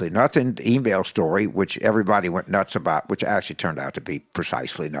precisely nothing, the email story, which everybody went nuts about, which actually turned out to be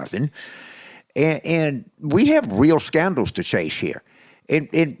precisely nothing. And we have real scandals to chase here.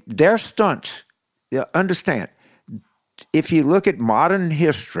 And their stunts, understand, if you look at modern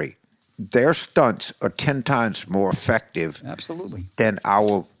history, their stunts are 10 times more effective Absolutely. than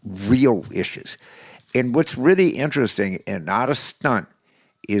our real issues. And what's really interesting, and not a stunt,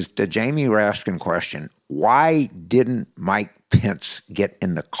 is the Jamie Raskin question: why didn't Mike Pence get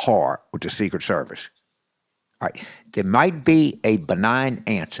in the car with the Secret Service? All right, there might be a benign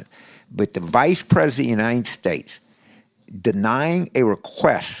answer, but the Vice President of the United States denying a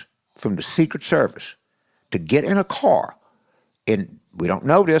request from the Secret Service to get in a car, and we don't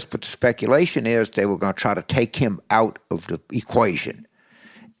know this, but the speculation is they were going to try to take him out of the equation.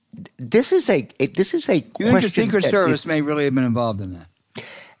 This is a question. You think the Secret Service may really have been involved in that?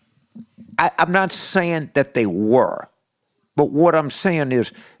 I'm not saying that they were, but what I'm saying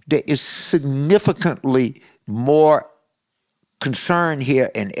is there is significantly more concern here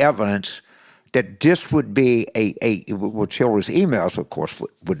and evidence that this would be which Hillary's emails, of course,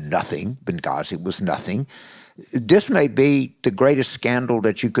 were nothing. Benghazi was nothing. This may be the greatest scandal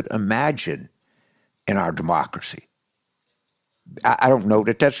that you could imagine in our democracy. I don't know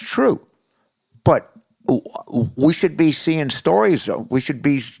that that's true, but we should be seeing stories. We should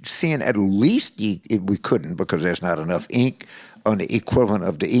be seeing at least, we couldn't because there's not enough ink on the equivalent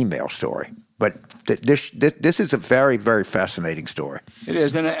of the email story. But this is a very, very fascinating story. It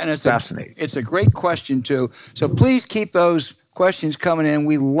is, and it's fascinating. It's a great question, too. So please keep those questions coming in.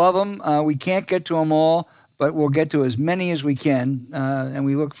 We love them. We can't get to them all, but we'll get to as many as we can. And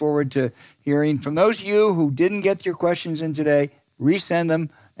we look forward to hearing from those of you who didn't get your questions in today. Resend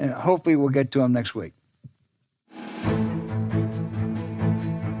them, and hopefully we'll get to them next week.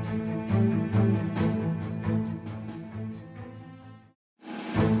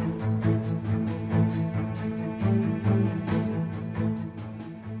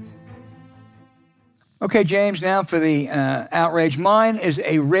 Okay, James, now for the outrage. Mine is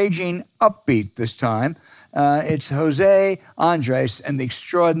a raging upbeat this time. It's Jose Andres and the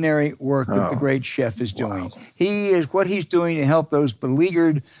extraordinary work that the great chef is doing. Wow. What he's doing to help those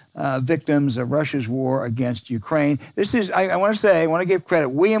beleaguered victims of Russia's war against Ukraine. This is, I want to give credit.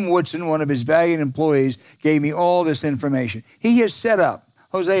 William Woodson, one of his valued employees, gave me all this information.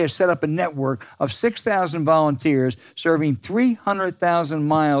 Jose has set up a network of 6,000 volunteers serving 300,000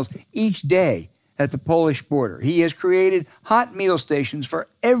 miles each day at the Polish border. He has created hot meal stations for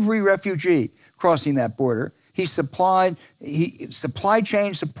every refugee crossing that border. Supply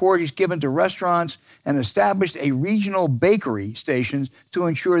chain support he's given to restaurants and established a regional bakery stations to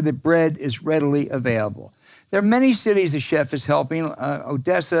ensure that bread is readily available. There are many cities the chef is helping,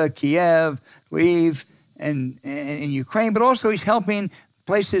 Odessa, Kiev, Lviv, and in Ukraine, but also he's helping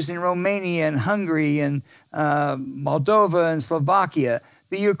places in Romania and Hungary and Moldova and Slovakia.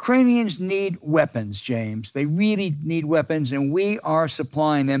 The Ukrainians need weapons, James. They really need weapons, and we are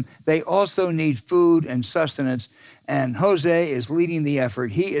supplying them. They also need food and sustenance, and Jose is leading the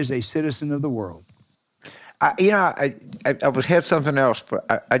effort. He is a citizen of the world. I had something else,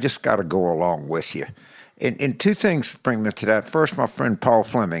 but I just got to go along with you. And two things bring me to that. First, my friend Paul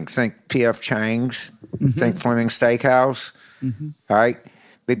Fleming, think P.F. Chang's, think Fleming Steakhouse, all right?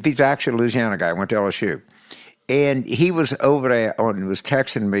 He's actually a Louisiana guy, went to LSU. And he was over there and was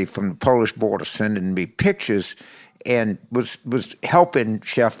texting me from the Polish border, sending me pictures, and was helping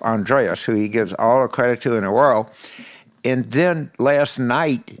Chef Andreas, who he gives all the credit to in the world. And then last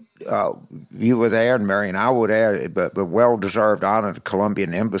night, you were there, and Mary and I were there, but well-deserved honor at the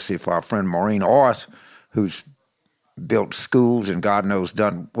Colombian Embassy for our friend Maureen Orth, who's built schools and God knows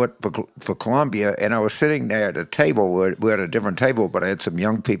done what for Colombia. And I was sitting there at a table. We're at a different table, but I had some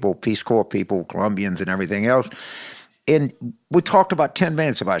young people, Peace Corps people, Colombians and everything else. And we talked about 10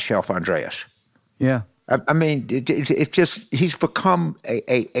 minutes about Chef Andreas. Yeah. I mean, it's just, he's become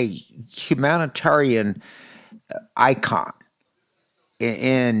a humanitarian icon.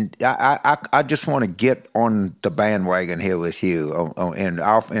 And I just want to get on the bandwagon here with you. And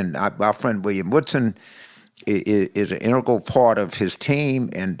our friend William Woodson is an integral part of his team,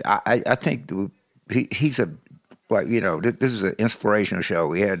 and I think he's this is an inspirational show.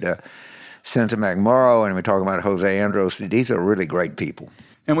 We had Senator McMorrow, and we're talking about Jose Andres. These are really great people.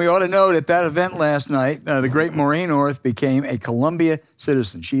 And we ought to note at that event last night, the great Maureen Orth became a Columbia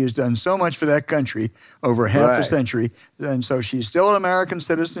citizen. She has done so much for that country over half a century. And so she's still an American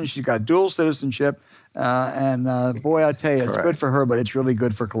citizen. She's got dual citizenship. Boy, I tell you, it's good for her, but it's really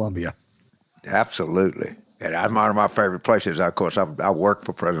good for Columbia. Absolutely. And that's one of my favorite places. Of course, I worked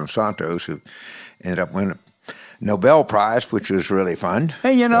for President Santos, who ended up winning a Nobel Prize, which was really fun.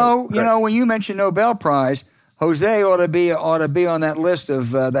 Hey, you know, when you mention Nobel Prize, Jose ought to be on that list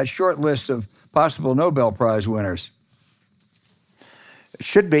of that short list of possible Nobel Prize winners. It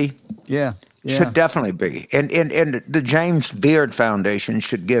should be. Yeah. Should definitely be. And the James Beard Foundation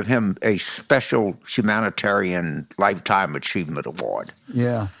should give him a special humanitarian lifetime achievement award.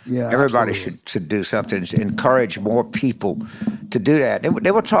 Yeah. Everybody should do something to encourage more people to do that.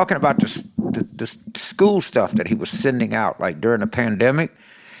 They were talking about the school stuff that he was sending out, like during the pandemic.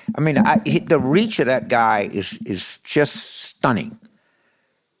 I mean, the reach of that guy is just stunning.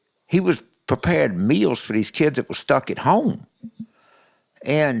 He was prepared meals for these kids that were stuck at home.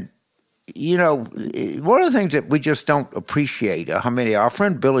 And, you know, one of the things that we just don't appreciate, our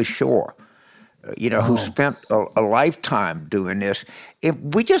friend Billy Shore, who spent a lifetime doing this,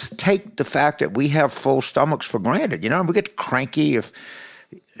 we just take the fact that we have full stomachs for granted. We get cranky if,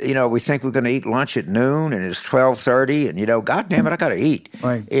 we think we're going to eat lunch at noon and it's 12:30 and, God damn it, I got to eat.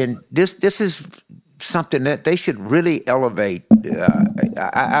 Right. And this is something that they should really elevate.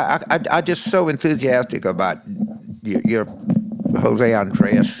 I just so enthusiastic about your Jose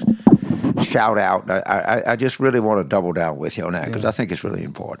Andres shout out. I just really want to double down with you on that because I think it's really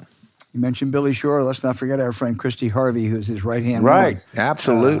important. You mentioned Billy Shore. Let's not forget our friend Christy Harvey, who's his right-hand man. Right,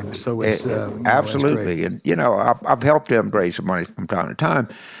 absolutely. So it's absolutely. And, I've helped them raise some money from time to time,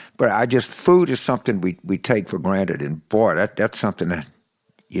 but food is something we take for granted. And, boy, that's something that,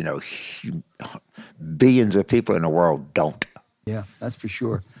 billions of people in the world don't. Yeah, that's for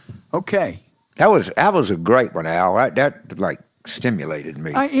sure. Okay. That was a great one, Al. That stimulated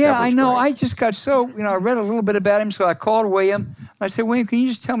me. I know. Great. I just got so, I read a little bit about him, so I called William. I said, William, can you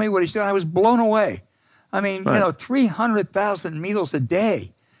just tell me what he's doing? I was blown away. I mean, 300,000 meals a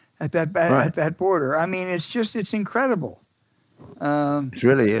day at that border. I mean, it's incredible. It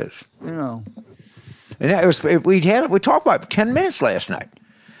really is. And that was we talked about 10 minutes last night.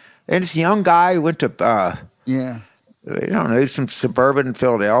 And this young guy who went to some suburban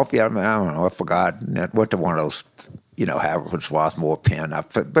Philadelphia. I don't know. I forgot. Went to one of those, Haverford, Swarthmore, Penn.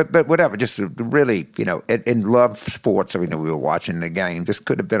 But whatever. Just really, and loved sports. I mean, we were watching the game. This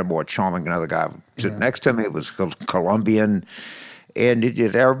could have been a more charming another guy sitting next to me. It was Colombian, and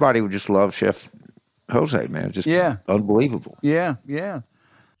everybody would just love Chef Jose. Man, just unbelievable. Yeah.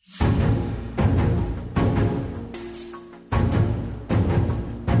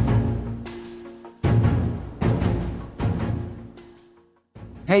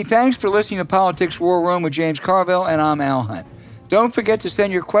 Hey, thanks for listening to Politics War Room with James Carville, and I'm Al Hunt. Don't forget to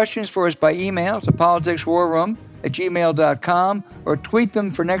send your questions for us by email to politicswarroom@gmail.com or tweet them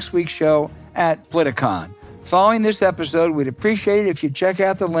for next week's show at Politicon. Following this episode, we'd appreciate it if you check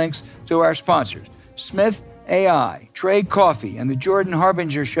out the links to our sponsors, Smith AI, Trade Coffee, and the Jordan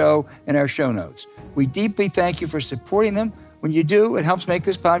Harbinger Show in our show notes. We deeply thank you for supporting them. When you do, it helps make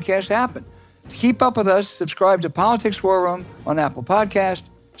this podcast happen. To keep up with us, subscribe to Politics War Room on Apple Podcasts,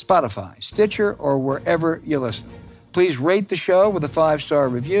 Spotify, Stitcher, or wherever you listen. Please rate the show with a 5-star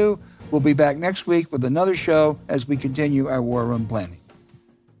review. We'll be back next week with another show as we continue our War Room planning.